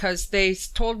 because they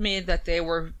told me that they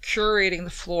were curating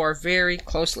the floor very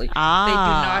closely. They do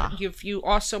not. You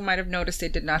also might have noticed they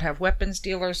did not have weapons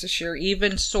dealers this year,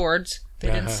 even swords. They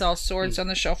didn't sell swords on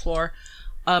the show floor.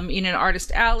 In an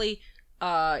Artist Alley.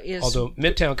 Although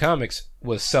Midtown Comics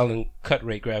was selling cut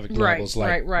rate graphic novels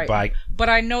by but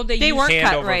I know they weren't hand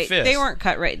cut over rate. fist. They weren't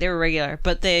cut rate. They were regular,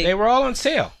 but they were all on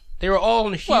sale. They were all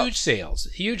on huge sales,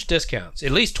 huge discounts, at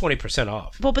least 20%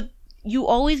 off. Well, but you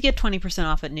always get 20%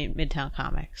 off at Midtown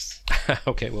Comics.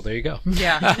 Okay, well there you go.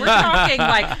 Yeah, we're talking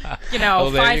like 5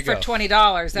 for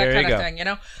 $20, that kind of thing.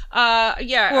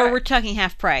 Yeah. Or we're talking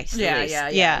half price.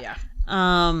 Yeah.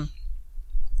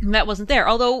 That wasn't there.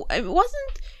 Although it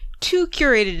wasn't too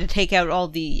curated to take out all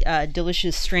the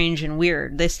delicious, strange, and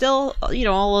weird. They still,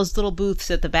 all those little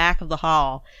booths at the back of the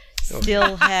hall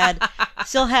still had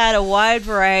a wide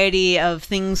variety of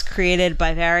things created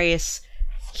by various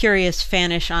curious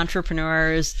fanish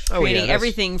entrepreneurs, creating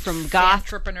everything from goth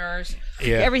entrepreneurs.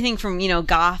 Yeah. Everything from,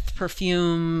 goth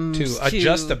perfumes to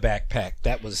adjust a backpack.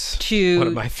 That was one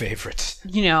of my favorites.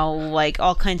 Like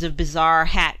all kinds of bizarre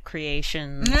hat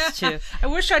creations. I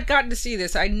wish I'd gotten to see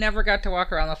this. I never got to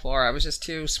walk around the floor. I was just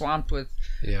too swamped with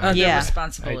other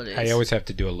responsibilities. I always have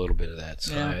to do a little bit of that,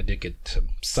 so I did get some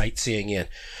sightseeing in.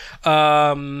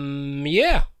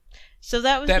 Yeah. So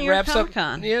that was New York Comic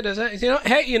Con. Yeah, does that?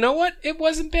 Hey, you know what? It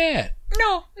wasn't bad.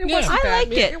 No, it wasn't bad. I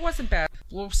liked it. It wasn't bad.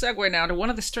 We'll segue now to one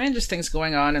of the strangest things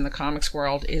going on in the comics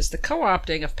world is the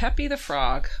co-opting of Peppy the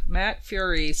Frog, Matt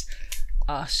Fury's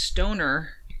stoner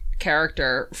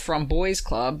character from Boys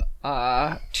Club,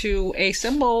 to a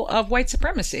symbol of white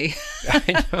supremacy.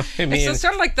 I know. I mean, it's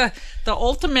sort of like the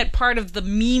ultimate part of the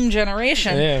meme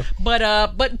generation. Yeah.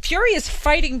 But Fury is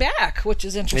fighting back, which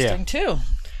is interesting too.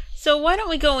 So why don't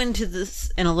we go into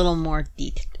this in a little more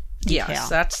detail? Yes,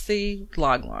 that's the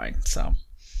log line. So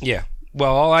yeah.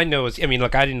 Well, all I know is, I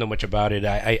didn't know much about it.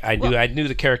 I knew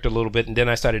the character a little bit, and then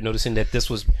I started noticing that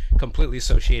this was completely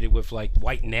associated with like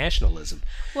white nationalism.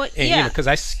 Well, and, because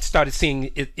I started seeing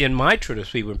it in my Twitter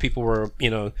feed when people were,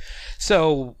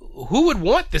 so who would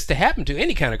want this to happen to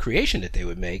any kind of creation that they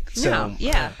would make? So,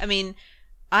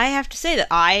 I have to say that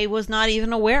I was not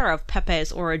even aware of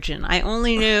Pepe's origin. I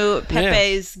only knew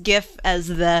Pepe's gif as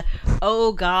the,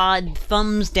 oh God,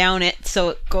 thumbs down it so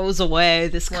it goes away.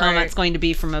 This comment's going to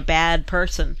be from a bad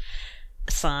person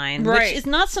sign. Which is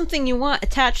not something you want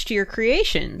attached to your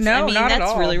creations. No, not at all.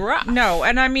 That's really rough. No,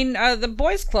 and the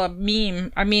Boys Club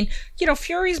meme,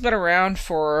 Fury's been around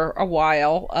for a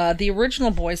while. The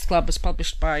original Boys Club was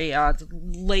published by the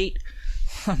late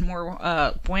more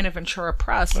Buenaventura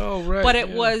Press. Oh, right. But it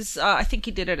was, I think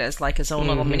he did it as like his own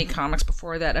little mini comics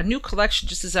before that. A new collection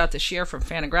just is out this year from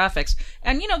Fantagraphics.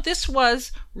 And, this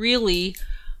was really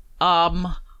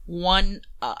one,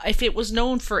 if it was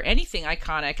known for anything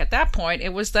iconic at that point,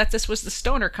 it was that this was the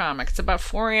stoner comic. It's about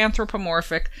 4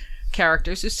 anthropomorphic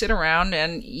characters who sit around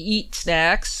and eat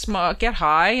snacks, get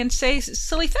high, and say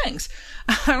silly things.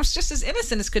 It was just as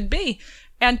innocent as could be.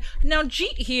 And now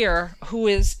Jeet here, who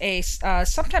is a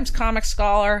sometimes comic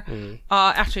scholar,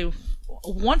 actually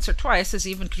once or twice has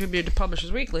even contributed to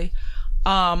Publishers Weekly,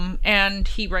 and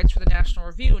he writes for the National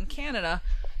Review in Canada.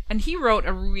 And he wrote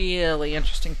a really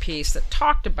interesting piece that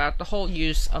talked about the whole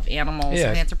use of animals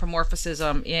and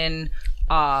anthropomorphism in,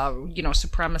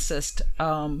 supremacist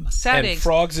settings. And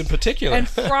frogs in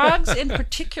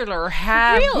particular.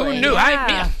 Have... Really? Who knew?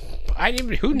 Yeah.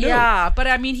 Who knew? Yeah, but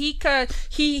I mean, he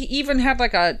even had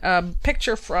like a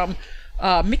picture from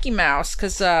Mickey Mouse,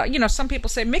 because some people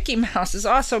say Mickey Mouse is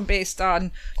also based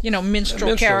on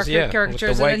minstrel caricatures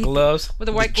with the white gloves, with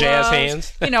the white jazz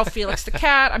gloves, hands. Felix the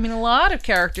Cat. I mean, a lot of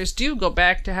characters do go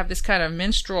back to have this kind of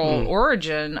minstrel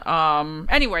origin.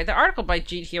 Anyway, the article by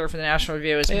Jeet Healer for the National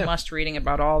Review is must reading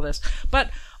about all this. But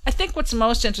I think what's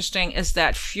most interesting is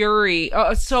that Fury.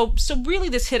 So really,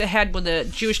 this hit ahead when the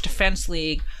Jewish Defense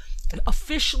League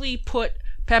officially put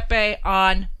Pepe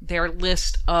on their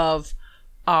list of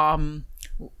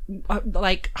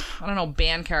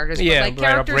banned characters, but like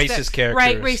characters racist characters.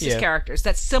 Right, racist characters.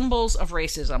 That's symbols of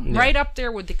racism. Right up there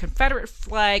with the Confederate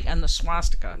flag and the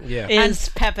swastika. Yeah. Is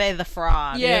Pepe the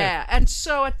Frog. Yeah. And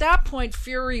so at that point,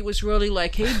 Fury was really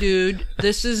like, hey, dude,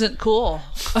 this isn't cool.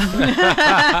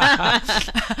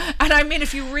 And I mean,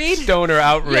 if you read... Stoner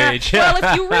outrage. Yeah,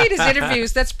 well, if you read his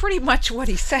interviews, that's pretty much what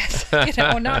he says.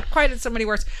 Not quite in so many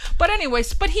words. But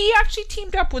anyways, he actually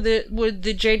teamed up with the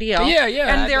JDL.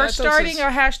 Yeah. And they're starting a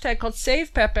hashtag called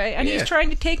Save Pepe, and he's trying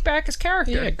to take back his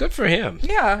character. Yeah, good for him.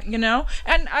 Yeah,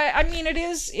 and I mean, it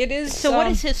is. So what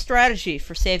is his strategy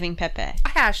for saving Pepe? A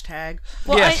hashtag.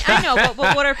 Well, yes. I know,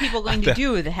 but what are people going to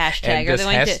do with the hashtag? And this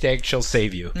hashtag shall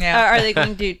save you. Yeah. Are they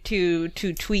going to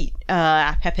tweet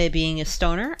Pepe being a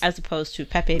stoner as opposed to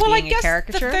Pepe being a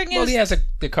caricature? Well, he has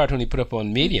the cartoon he put up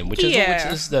on Medium, which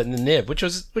is the nib, which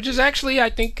is actually,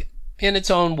 I think, in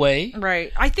its own way.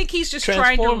 Right. I think he's just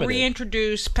trying to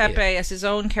reintroduce Pepe as his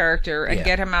own character and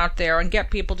get him out there and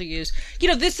get people to use...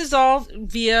 this is all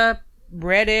via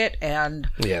Reddit and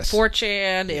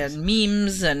 4chan and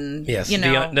memes and, the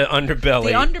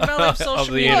underbelly. The underbelly of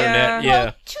social media. Internet,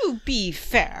 Well, to be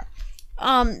fair,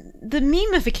 the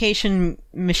memification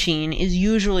machine is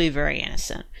usually very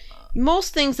innocent.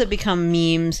 Most things that become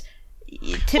memes...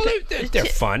 they're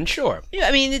fun, sure.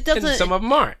 I mean, it doesn't... And some of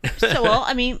them aren't.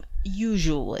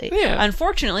 Usually. Yeah.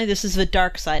 Unfortunately, this is the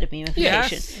dark side of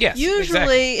memification. Yes,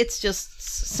 usually, it's just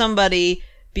somebody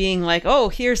being like, oh,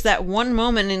 here's that one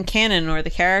moment in canon where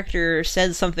the character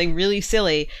says something really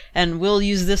silly, and we'll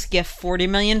use this gif 40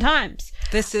 million times.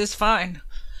 This is fine.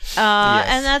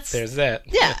 And there's that.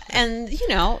 Yeah, and,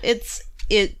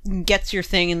 it gets your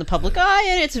thing in the public eye,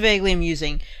 and it's vaguely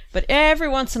amusing. But every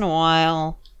once in a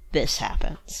while... this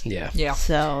happens. Yeah.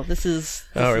 So this is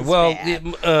all right. Well,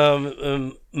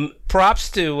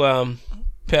 props to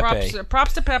Pepe.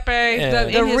 Props to Pepe.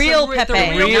 The real Pepe.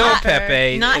 The real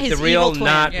Pepe. Not his the real, evil twin.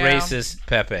 not racist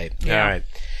Pepe. Yeah. All right.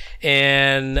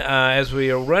 And as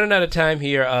we are running out of time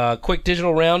here, quick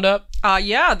digital roundup.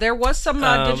 There was some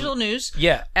digital news.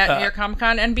 At New York Comic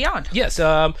Con and beyond. Yes.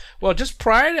 Well, just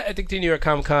prior to, I think, the New York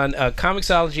Comic Con,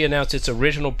 Comixology announced its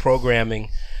original programming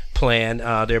plan.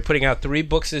 They're putting out 3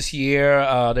 books this year.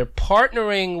 They're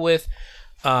partnering with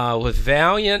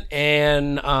Valiant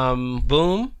and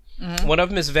Boom. Mm-hmm. One of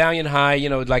them is Valiant High,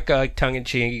 like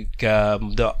tongue-in-cheek,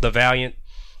 the Valiant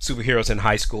superheroes in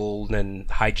high school, and then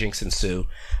hijinks ensue.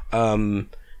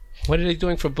 What are they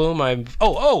doing for Boom?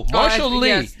 Marshall Lee.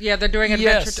 Yes. Yeah, they're doing an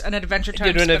Adventure Time.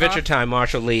 They're doing Adventure Time.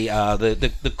 Marshall Lee,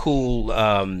 the cool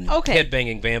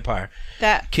headbanging vampire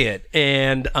kid,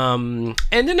 and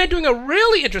then they're doing a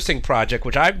really interesting project,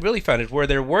 which I really found, is where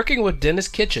they're working with Dennis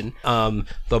Kitchen,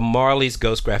 the Marley's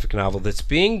Ghost graphic novel that's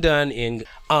being done in,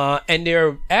 and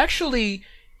they're actually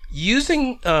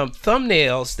using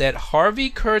thumbnails that Harvey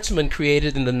Kurtzman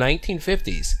created in the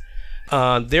 1950s.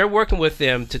 They're working with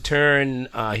them to turn,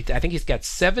 I think he's got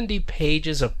 70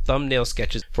 pages of thumbnail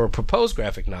sketches for proposed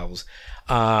graphic novels.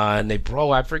 And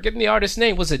I'm forgetting the artist's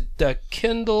name. Was it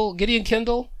Gideon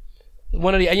Kendall?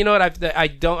 One of the,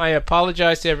 I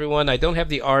apologize to everyone. I don't have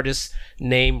the artist's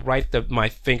name right at my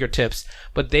fingertips,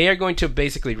 but they are going to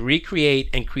basically recreate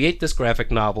and create this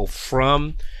graphic novel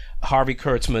from Harvey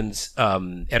Kurtzman's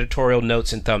editorial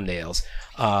notes and thumbnails.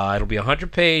 It'll be a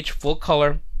 100-page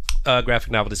full-color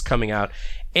graphic novel that's coming out,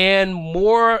 and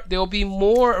there'll be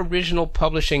more original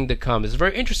publishing to come. It's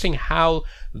very interesting how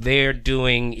they're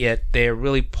doing it. They're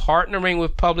really partnering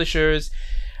with publishers.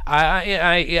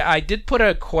 I did put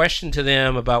a question to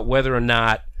them about whether or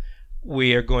not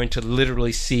we are going to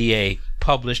literally see a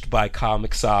published by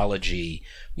Comixology,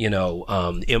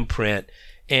 imprint.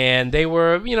 And they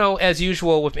were, as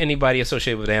usual with anybody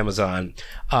associated with Amazon,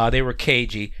 they were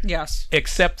cagey. Yes.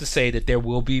 Except to say that there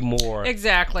will be more.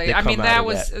 Exactly. I mean, that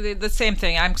was the same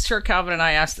thing. I'm sure Calvin and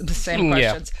I asked them the same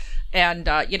questions. Yeah. And,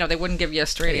 they wouldn't give you a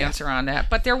straight answer on that.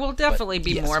 But there will definitely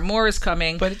be more. More is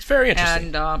coming. But it's very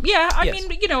interesting. And, I mean,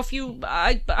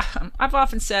 I've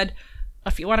often said,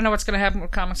 if you want to know what's going to happen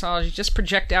with Comixology, just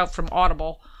project out from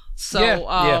Audible. So,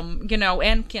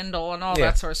 and Kindle and all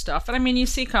that sort of stuff. And I mean, you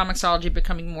see Comixology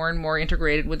becoming more and more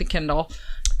integrated with the Kindle.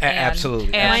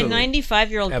 Absolutely. And my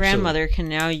 95-year-old grandmother can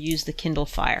now use the Kindle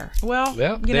Fire. Well,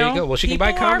 there you go. Well, she can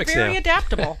buy comics now. People are very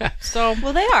adaptable. So,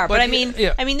 well, they are. But I mean,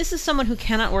 this is someone who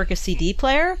cannot work a CD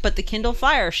player, but the Kindle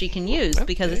Fire she can use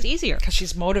because it's easier. Because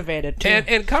she's motivated too.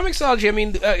 And Comixology, I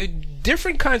mean,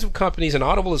 different kinds of companies, and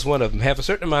Audible is one of them, have a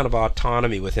certain amount of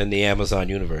autonomy within the Amazon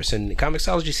universe, and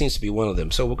Comixology seems to be one of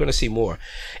them. So we're going to see more,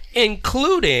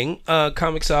 including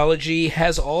Comixology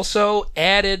has also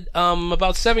added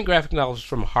about 7 graphic novels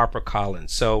from HarperCollins.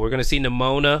 So we're going to see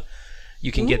Nimona.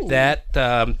 You can get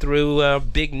that through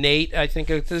Big Nate, I think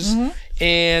it is. Mm-hmm.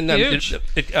 And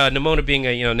Nimona being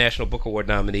a National Book Award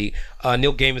nominee.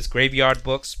 Neil Gaiman's Graveyard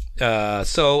Books.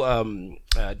 Done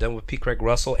with P. Craig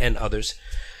Russell and others.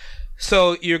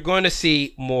 So you're going to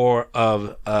see more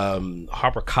of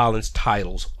HarperCollins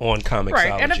titles on Comixology.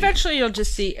 Right, and eventually you'll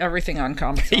just see everything on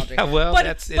Comixology. Yeah, well,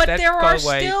 but there are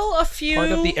still a few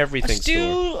part of the everything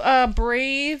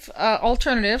brave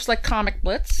alternatives like Comic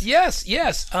Blitz. Yes.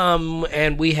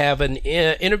 And we have an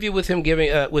interview with him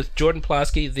with Jordan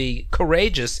Plosky, the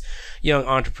courageous young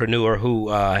entrepreneur who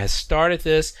has started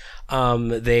this.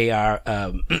 They have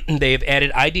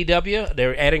added IDW.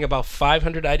 They're adding about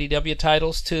 500 IDW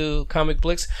titles to Comic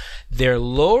Blitz. They're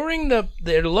lowering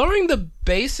the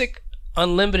basic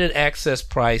unlimited access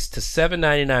price to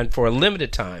 $7.99 for a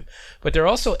limited time, but they're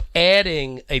also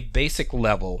adding a new basic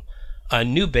level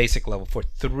for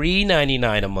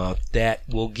 $3.99 a month that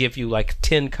will give you like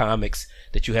 10 comics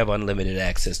that you have unlimited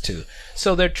access to.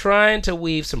 So they're trying to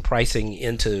weave some pricing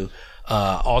into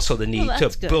also the need to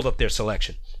build up their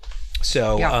selection.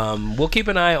 So we'll keep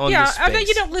an eye on this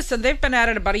space. Listen, they've been at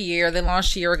it about a year. They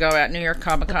launched a year ago at New York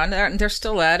Comic Con, and they're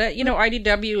still at it.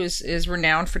 IDW is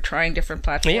renowned for trying different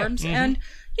platforms. Yeah. Mm-hmm.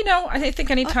 And, I think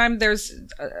anytime there's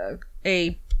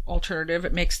a alternative,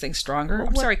 it makes things stronger.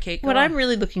 I'm sorry, Kate. What I'm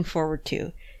really looking forward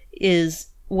to is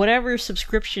whatever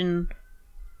subscription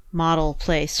model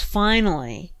place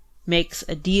finally makes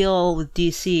a deal with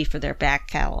DC for their back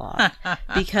catalog.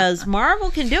 Because Marvel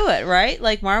can do it, right?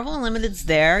 Like, Marvel Unlimited's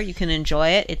there. You can enjoy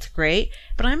it. It's great.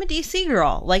 But I'm a DC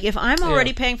girl. Like, if I'm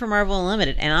already paying for Marvel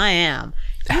Unlimited, and I am,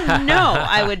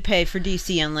 I would pay for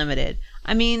DC Unlimited.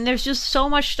 I mean, there's just so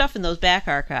much stuff in those back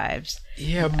archives.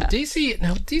 Yeah, but DC's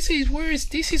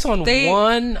on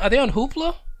one? Are they on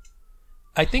Hoopla?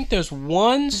 I think there's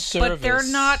one service. But they're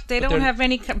not. They don't have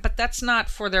any. But that's not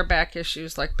for their back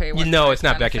issues like Pay One. No, it's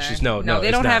not back issues. No,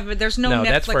 they don't have. There's no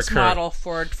Netflix model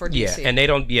for DC. Yeah, and they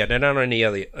don't. Yeah, they're not on any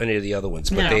of the other ones.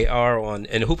 But they are on.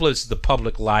 And Hoopla is the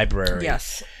public library.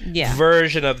 Yes. Yeah.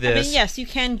 Version of this. I mean, yes, you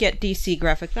can get DC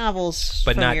graphic novels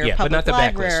from your public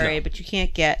library, but you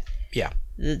can't get. Yeah.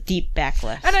 The deep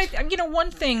backlist. And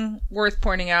one thing worth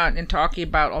pointing out in talking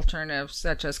about alternatives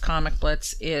such as Comic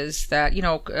Blitz is that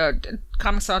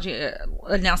Comixology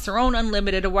announced their own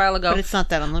unlimited a while ago, but it's not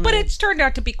that unlimited. But it's turned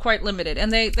out to be quite limited,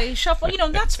 and they shuffle.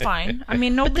 That's fine. I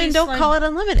mean, but then don't call it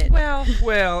unlimited.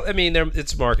 Well, I mean,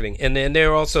 it's marketing, and then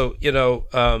they're also,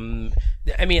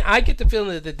 I mean, I get the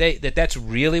feeling that that's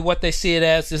really what they see it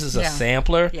as. This is a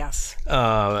sampler. Yes.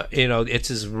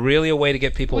 It's really a way to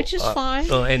get people, which is fine,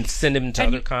 and send them to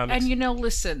other comics. And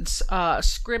listen,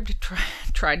 Scribd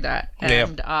tried that,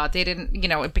 and they didn't.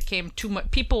 It became too much.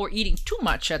 People were eating too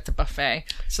much at the buffet,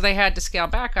 so they had to scale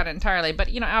back on it entirely. But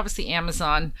obviously,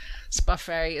 Amazon's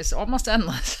buffet is almost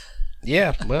endless.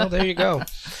 Yeah. Well, there you go.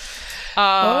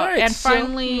 All right. And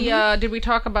finally, did we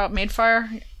talk about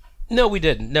Madefire? No, we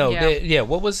didn't. No. Yeah.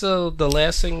 What was the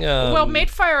last thing? Well,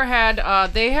 Madefire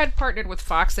had they had partnered with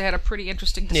Fox. They had a pretty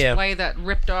interesting display that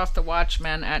ripped off the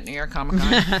Watchmen at New York Comic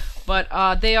Con.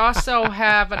 But they also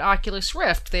have an Oculus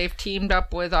Rift. They've teamed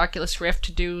up with Oculus Rift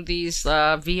to do these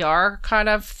VR kind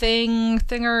of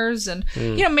thingers. And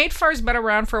Madefire's been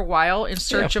around for a while in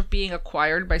search of being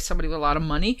acquired by somebody with a lot of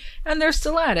money, and they're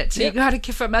still at it. So you got to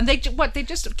give them. And they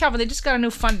just got a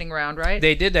new funding round, right?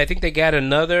 They did. I think they got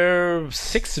another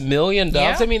 $6 million.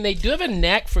 Yeah. I mean, they do have a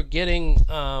knack for getting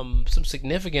some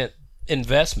significant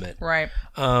investment. Right.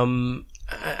 I'm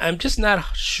just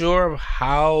not sure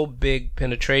how big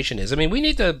penetration is. I mean, we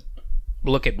need to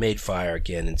look at Madefire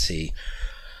again and see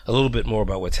a little bit more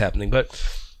about what's happening. But,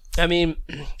 I mean,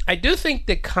 I do think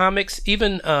that comics,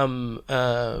 even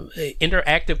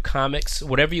interactive comics,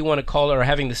 whatever you want to call it, are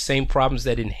having the same problems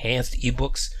that enhanced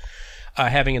ebooks are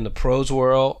having in the prose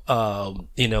world.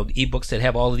 Ebooks that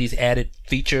have all of these added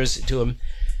features to them.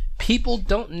 People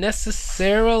don't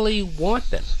necessarily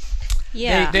want them.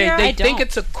 Yeah, they think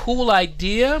it's a cool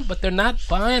idea, but they're not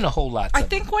buying a whole lot. I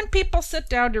think when people sit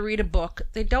down to read a book,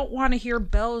 they don't want to hear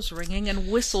bells ringing and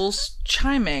whistles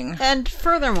chiming. And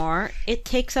furthermore, it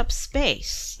takes up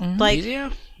space. Mm-hmm. Like,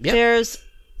 there's,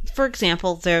 for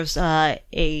example, there's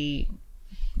a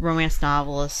romance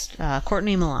novelist,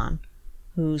 Courtney Milan,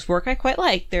 whose work I quite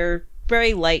like. They're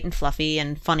very light and fluffy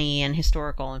and funny and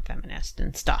historical and feminist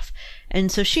and stuff. And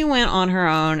so she went on her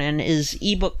own and is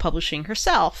ebook publishing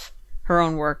herself. Her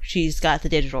own work. She's got the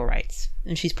digital rights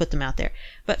and she's put them out there.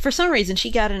 But for some reason, she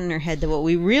got it in her head that what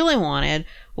we really wanted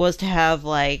was to have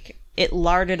it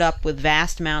larded up with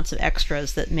vast amounts of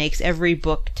extras that makes every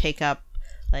book take up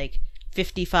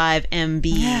 55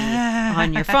 MB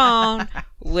on your phone,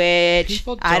 which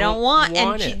I don't want.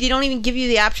 And they don't even give you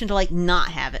the option to not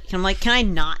have it. I'm like, can I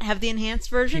not have the enhanced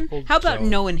version? How about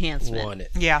no enhancement? Want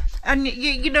it. Yeah, and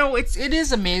it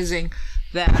is amazing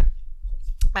that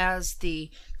as the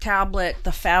tablet,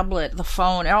 the phablet, the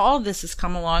phone, all of this has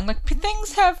come along.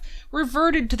 Things have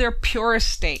reverted to their purest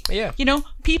state. Yeah.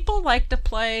 People like to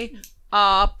play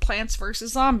Plants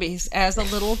vs. Zombies as a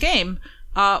little game.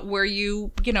 Where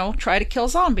you try to kill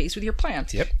zombies with your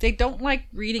plants. Yep. They don't like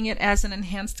reading it as an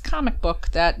enhanced comic book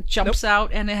that jumps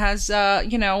out and it has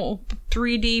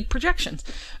 3D projections.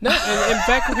 No, in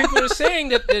fact, people are saying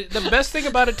that the best thing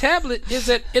about a tablet is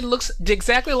that it looks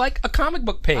exactly like a comic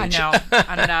book page. I know,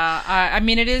 and I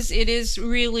mean, it is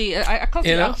really. I call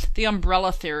it the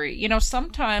umbrella theory.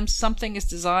 Sometimes something is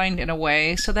designed in a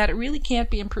way so that it really can't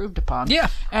be improved upon. Yeah,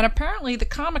 and apparently the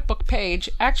comic book page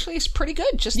actually is pretty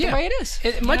good, just the way it is.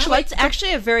 It's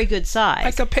actually a very good size,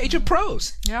 like a page of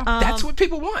prose. Yeah, that's what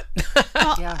people want.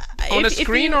 On a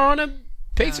screen or on a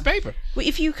piece of paper. Well,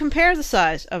 if you compare the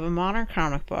size of a modern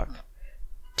comic book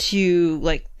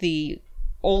to the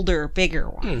older, bigger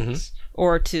ones,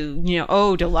 or to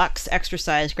deluxe, extra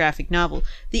size graphic novel,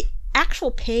 the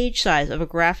actual page size of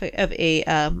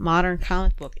a modern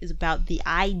comic book is about the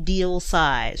ideal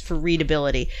size for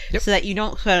readability, so that you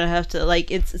don't kind of have to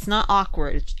it's not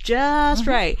awkward. It's just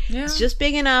right. Yeah. It's just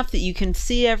big enough that you can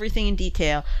see everything in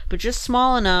detail, but just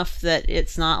small enough that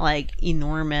it's not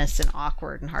enormous and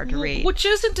awkward and hard to read. Which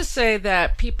isn't to say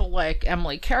that people like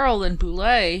Emily Carroll and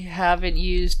Boulay haven't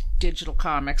used digital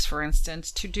comics, for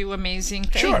instance, to do amazing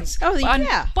things. Sure. Oh,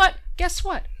 yeah. But guess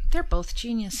what? They're both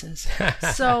geniuses.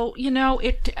 So,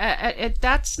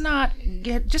 that's not,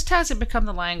 it just hasn't become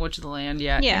the language of the land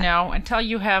yet, until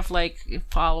you have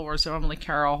followers of Emily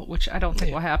Carroll, which I don't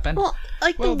think will happen. Well,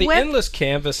 the endless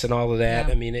canvas and all of that,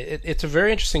 I mean, it's a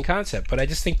very interesting concept, but I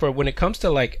just think when it comes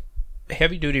to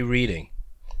heavy duty reading,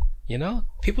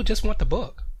 people just want the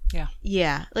book. Yeah.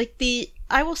 Yeah.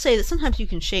 I will say that sometimes you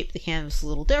can shape the canvas a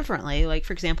little differently.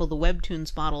 For example, the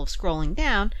Webtoons model of scrolling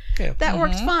down, that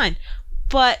works fine.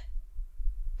 But,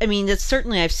 I mean, that's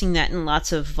certainly, I've seen that in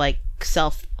lots of,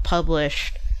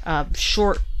 self-published,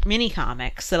 short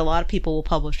mini-comics that a lot of people will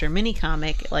publish their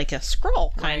mini-comic, like a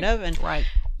scroll, kind of. And,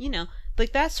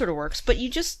 that sort of works. But you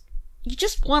just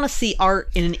want to see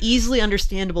art in an easily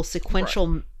understandable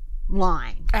sequential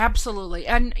line. Absolutely.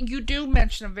 And you do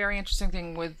mention a very interesting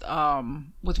thing with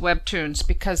Webtoons,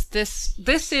 because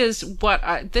this is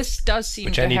what this does seem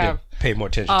which to I need have to pay more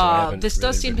attention to. This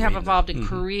does seem to have evolved in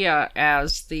Korea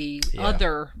as the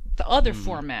other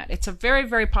format. It's a very,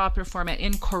 very popular format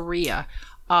in Korea.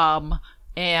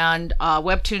 And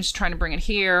Webtoons trying to bring it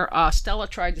here. Stella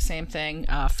tried the same thing,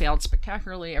 failed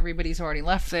spectacularly. Everybody's already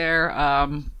left there.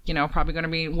 Probably going to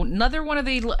be another one of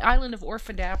the Island of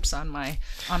Orphaned apps on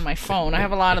my phone. I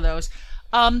have a lot of those.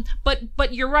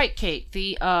 But you're right, Kate.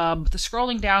 The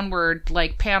scrolling downward,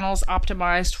 panels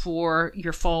optimized for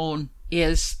your phone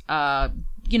is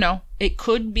it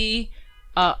could be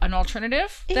an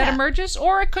alternative that emerges,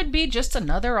 or it could be just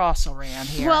another also ran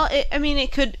here. Well,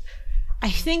 it could. I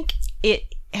think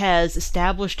it has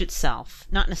established itself,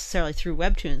 not necessarily through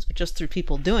webtoons, but just through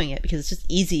people doing it, because it's just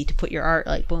easy to put your art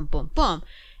like boom, boom, boom,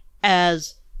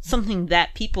 as something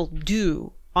that people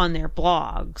do on their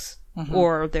blogs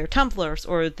or their Tumblrs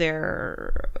or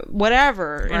their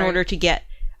whatever in order to get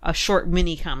a short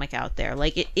mini comic out there.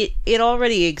 Like it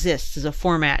already exists as a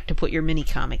format to put your mini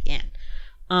comic in.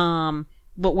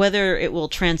 But whether it will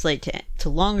translate to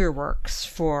longer works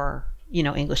for,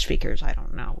 English speakers, I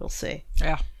don't know. We'll see.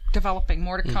 Yeah. Developing.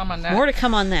 More to come on that. More to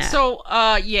come on that. So,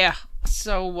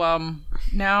 So,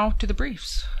 now to the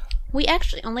briefs. We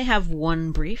actually only have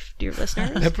one brief, dear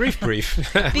listeners. A brief.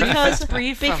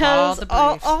 because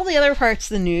all the other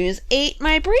parts of the news ate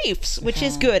my briefs, which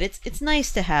is good. It's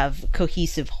nice to have a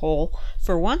cohesive whole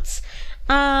for once.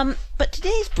 But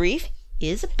today's brief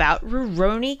is about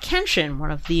Rurouni Kenshin,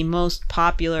 one of the most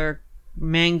popular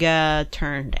manga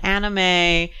turned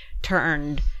anime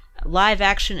turned live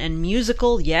action and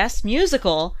musical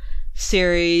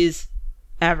series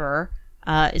ever,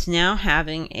 is now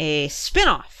having a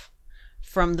spin-off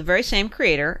from the very same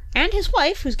creator and his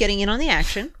wife, who's getting in on the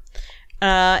action.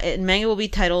 Manga will be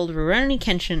titled Rurouni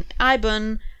Kenshin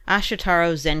Ibun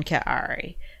Ashitaro Zenka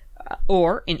Ari,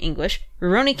 or in English,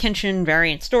 Rurouni Kenshin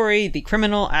variant story, The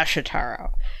Criminal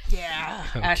Ashitaro. Yeah,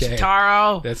 okay.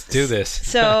 Ashitaro. Let's do this.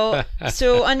 So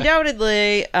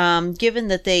undoubtedly, given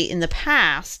that they in the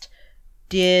past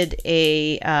did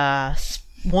a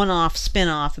one-off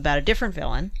spin-off about a different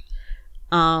villain,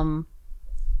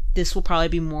 this will probably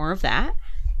be more of that.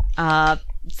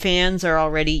 Fans are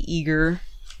already eager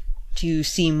to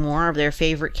see more of their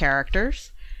favorite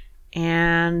characters,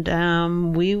 and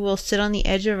we will sit on the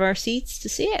edge of our seats to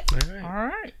see it. All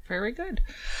right. Very good.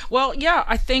 Well, yeah,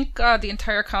 I think the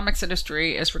entire comics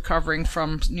industry is recovering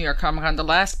from New York Comic Con, the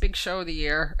last big show of the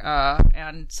year,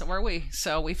 and so are we.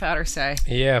 So we've had our say.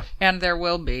 Yeah. And there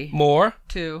will be more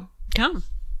to come.